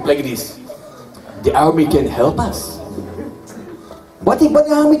like this. The army can help us. What the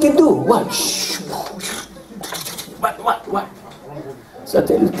army can do? What? What? So I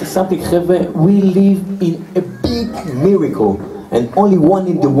tell you something, Cheve, we live in a big miracle, and only one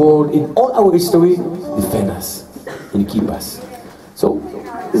in the world, in all our history, defend us and keep us. So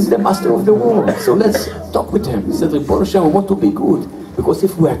this is the master of the world. So let's talk with him. He said, Ribbon Hashem, we want to be good. Because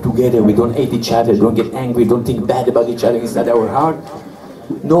if we are together, we don't hate each other, don't get angry, don't think bad about each other inside our heart,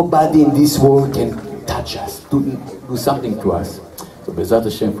 nobody in this world can touch us, do something to us. So Bezat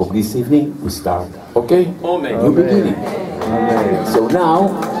Hashem, from this evening, we start. Okay? Amen. New beginning. Amen. So now,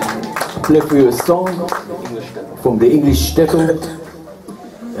 play for you a song from the English shtetl,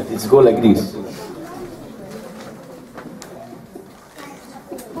 and it's go like this.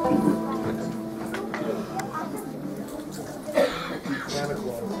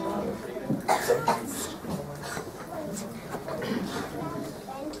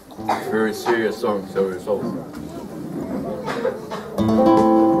 Very serious song, so it's all.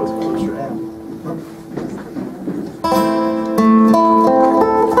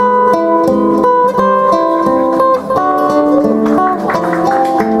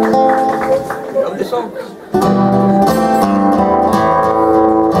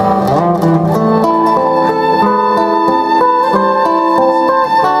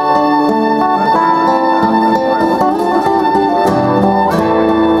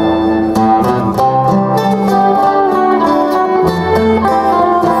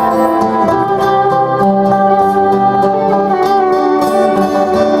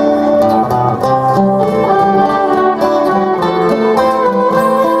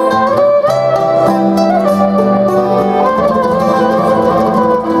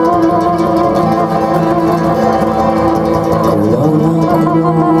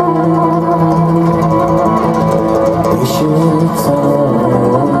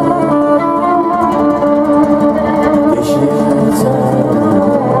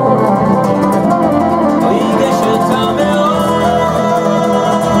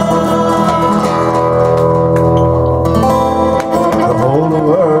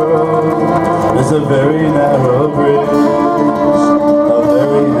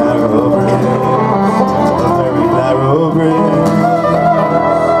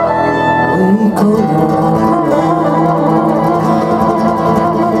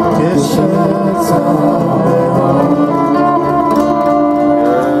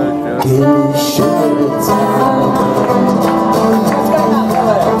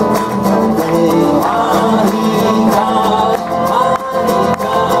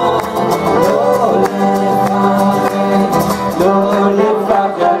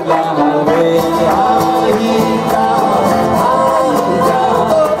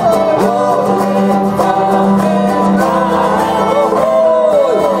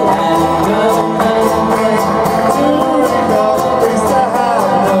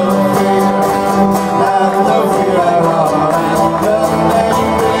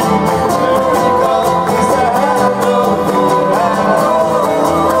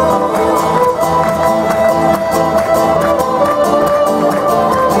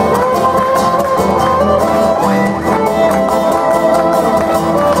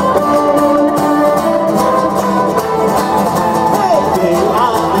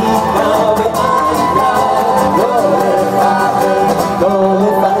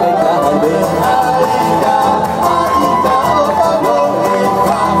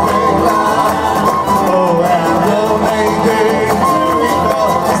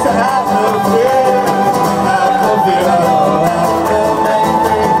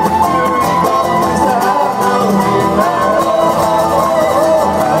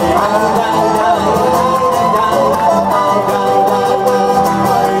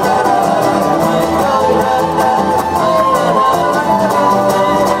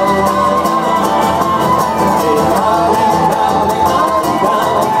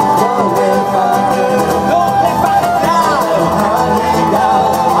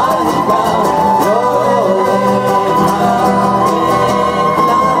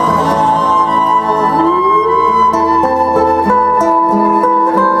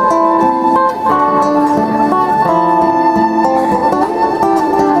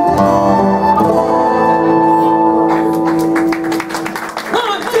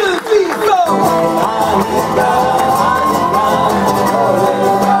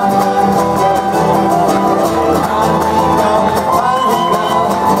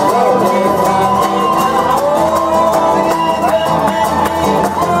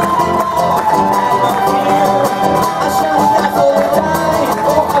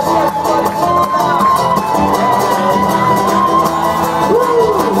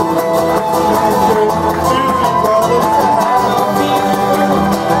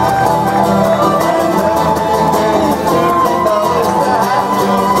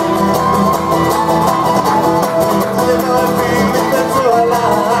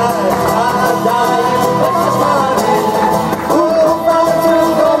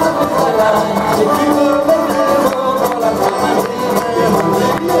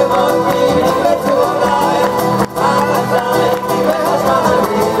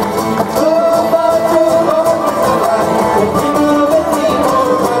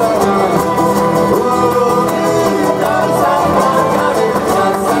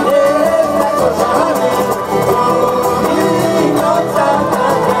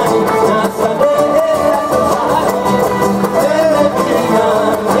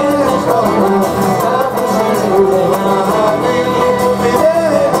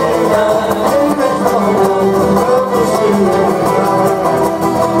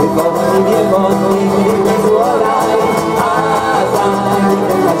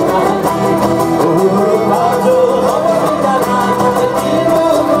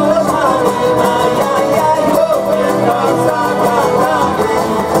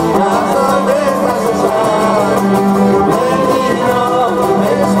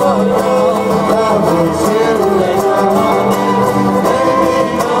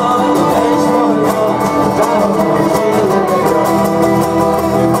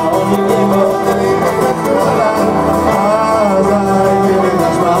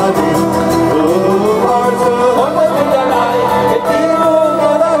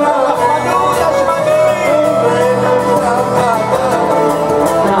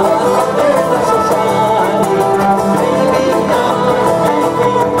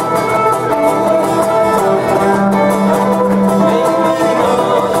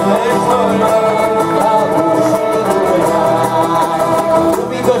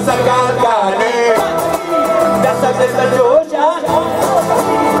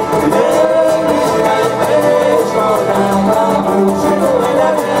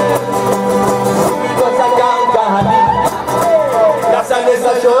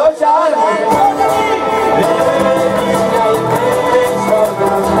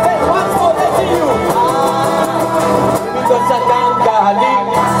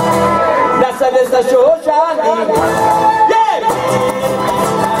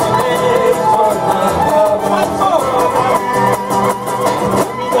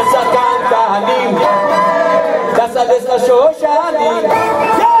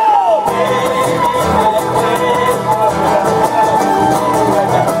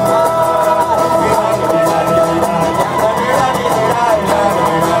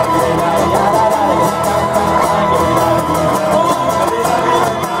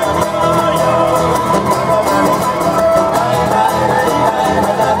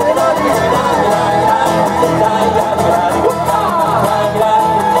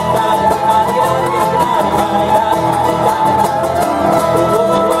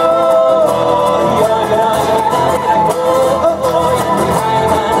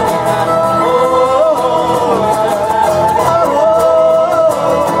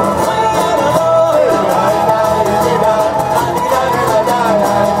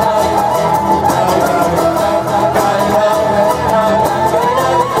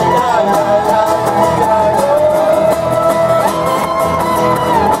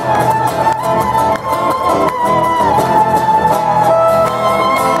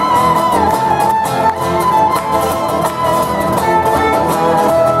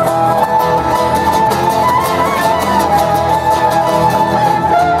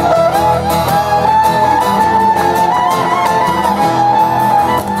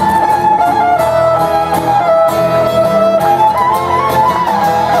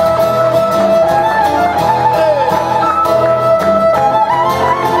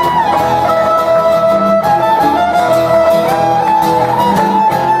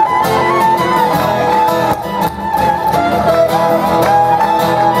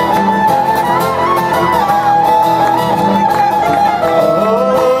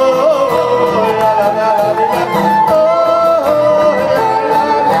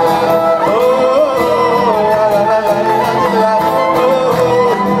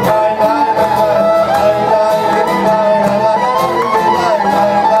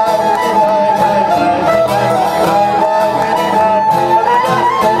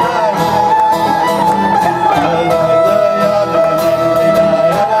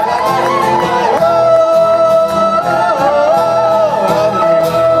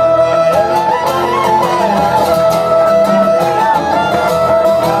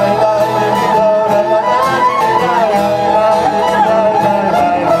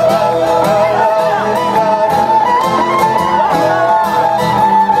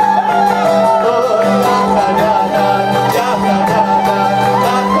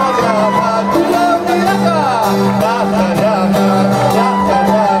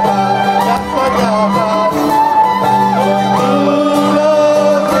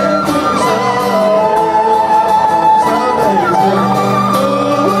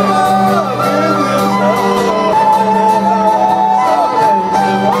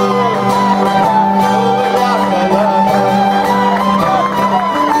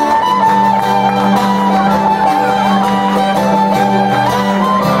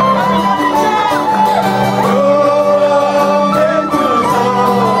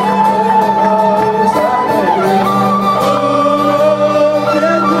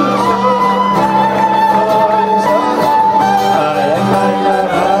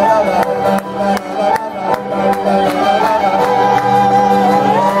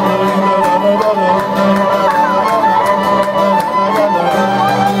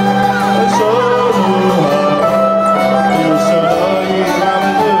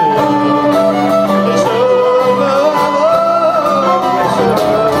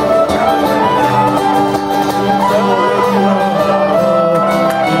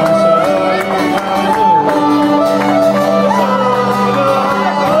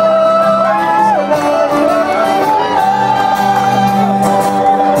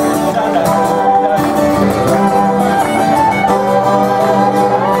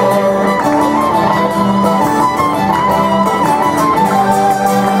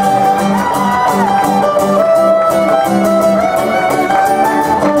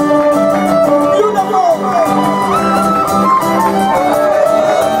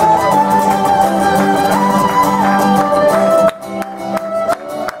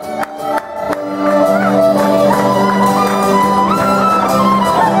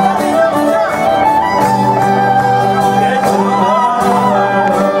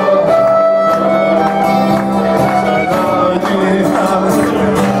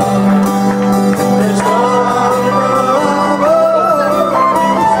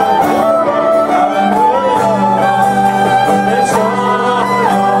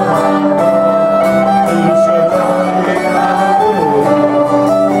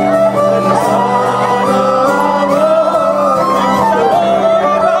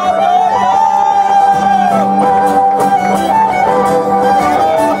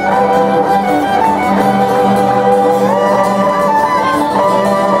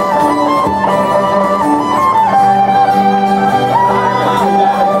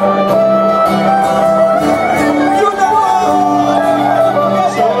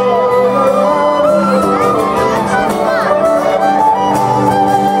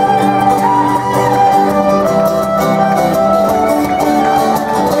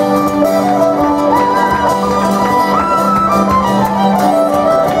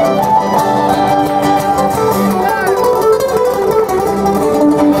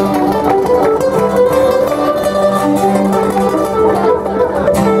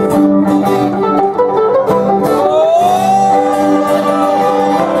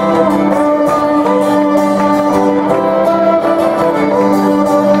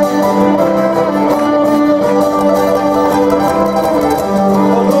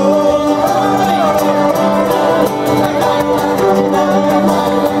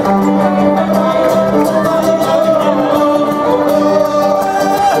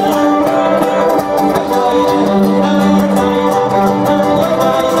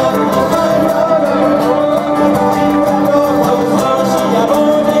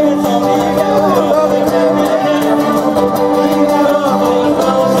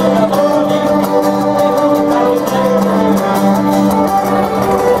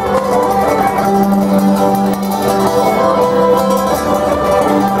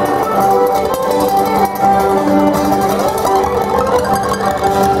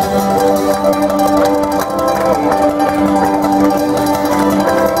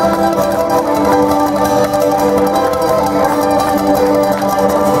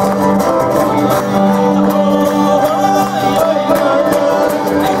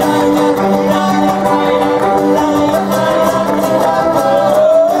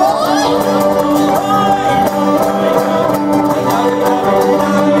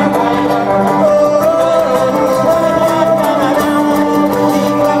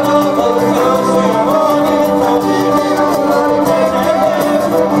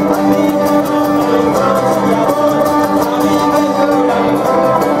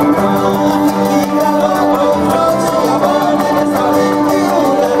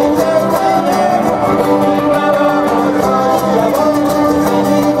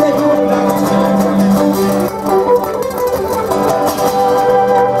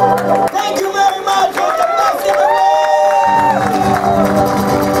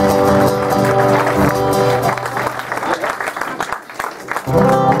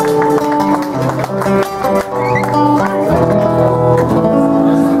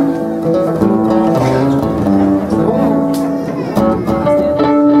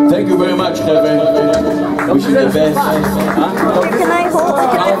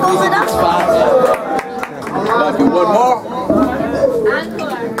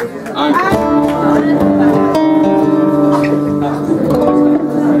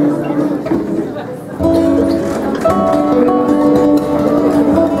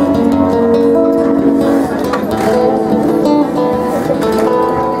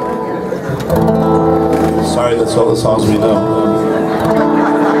 That's all the songs we know.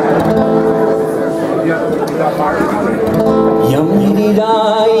 Yum diddy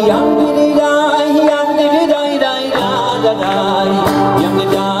die, yum diddy die, yum diddy die, die, da da die, yum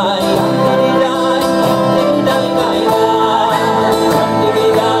diddy die, yum diddy die, yum diddy die, die, da, yum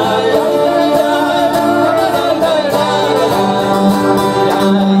diddy die, yum diddy die, yum diddy die,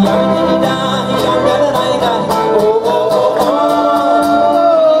 yum diddy die, yum diddy die, oh oh oh oh,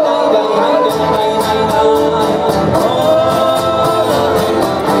 die, die, die, die, die, oh.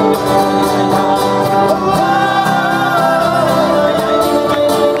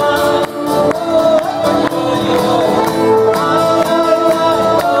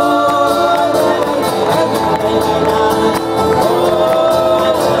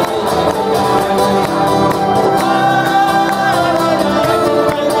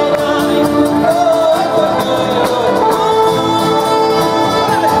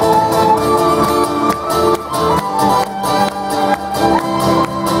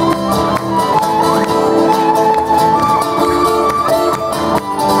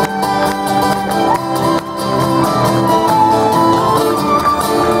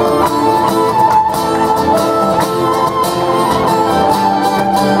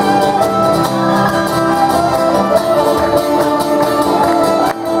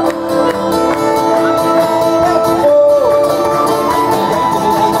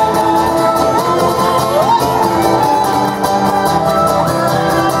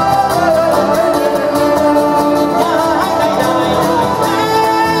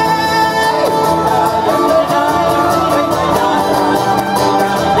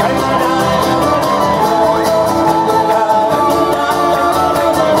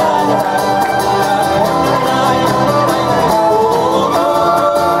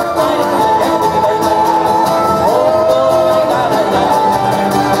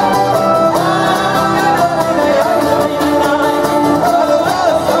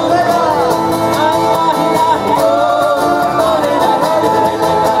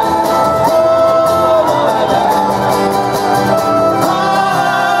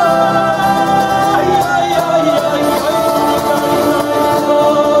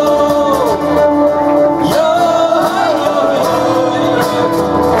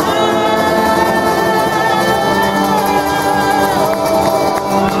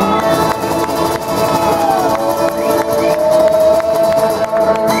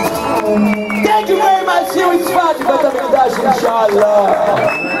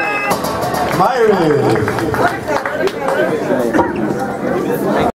 Myron.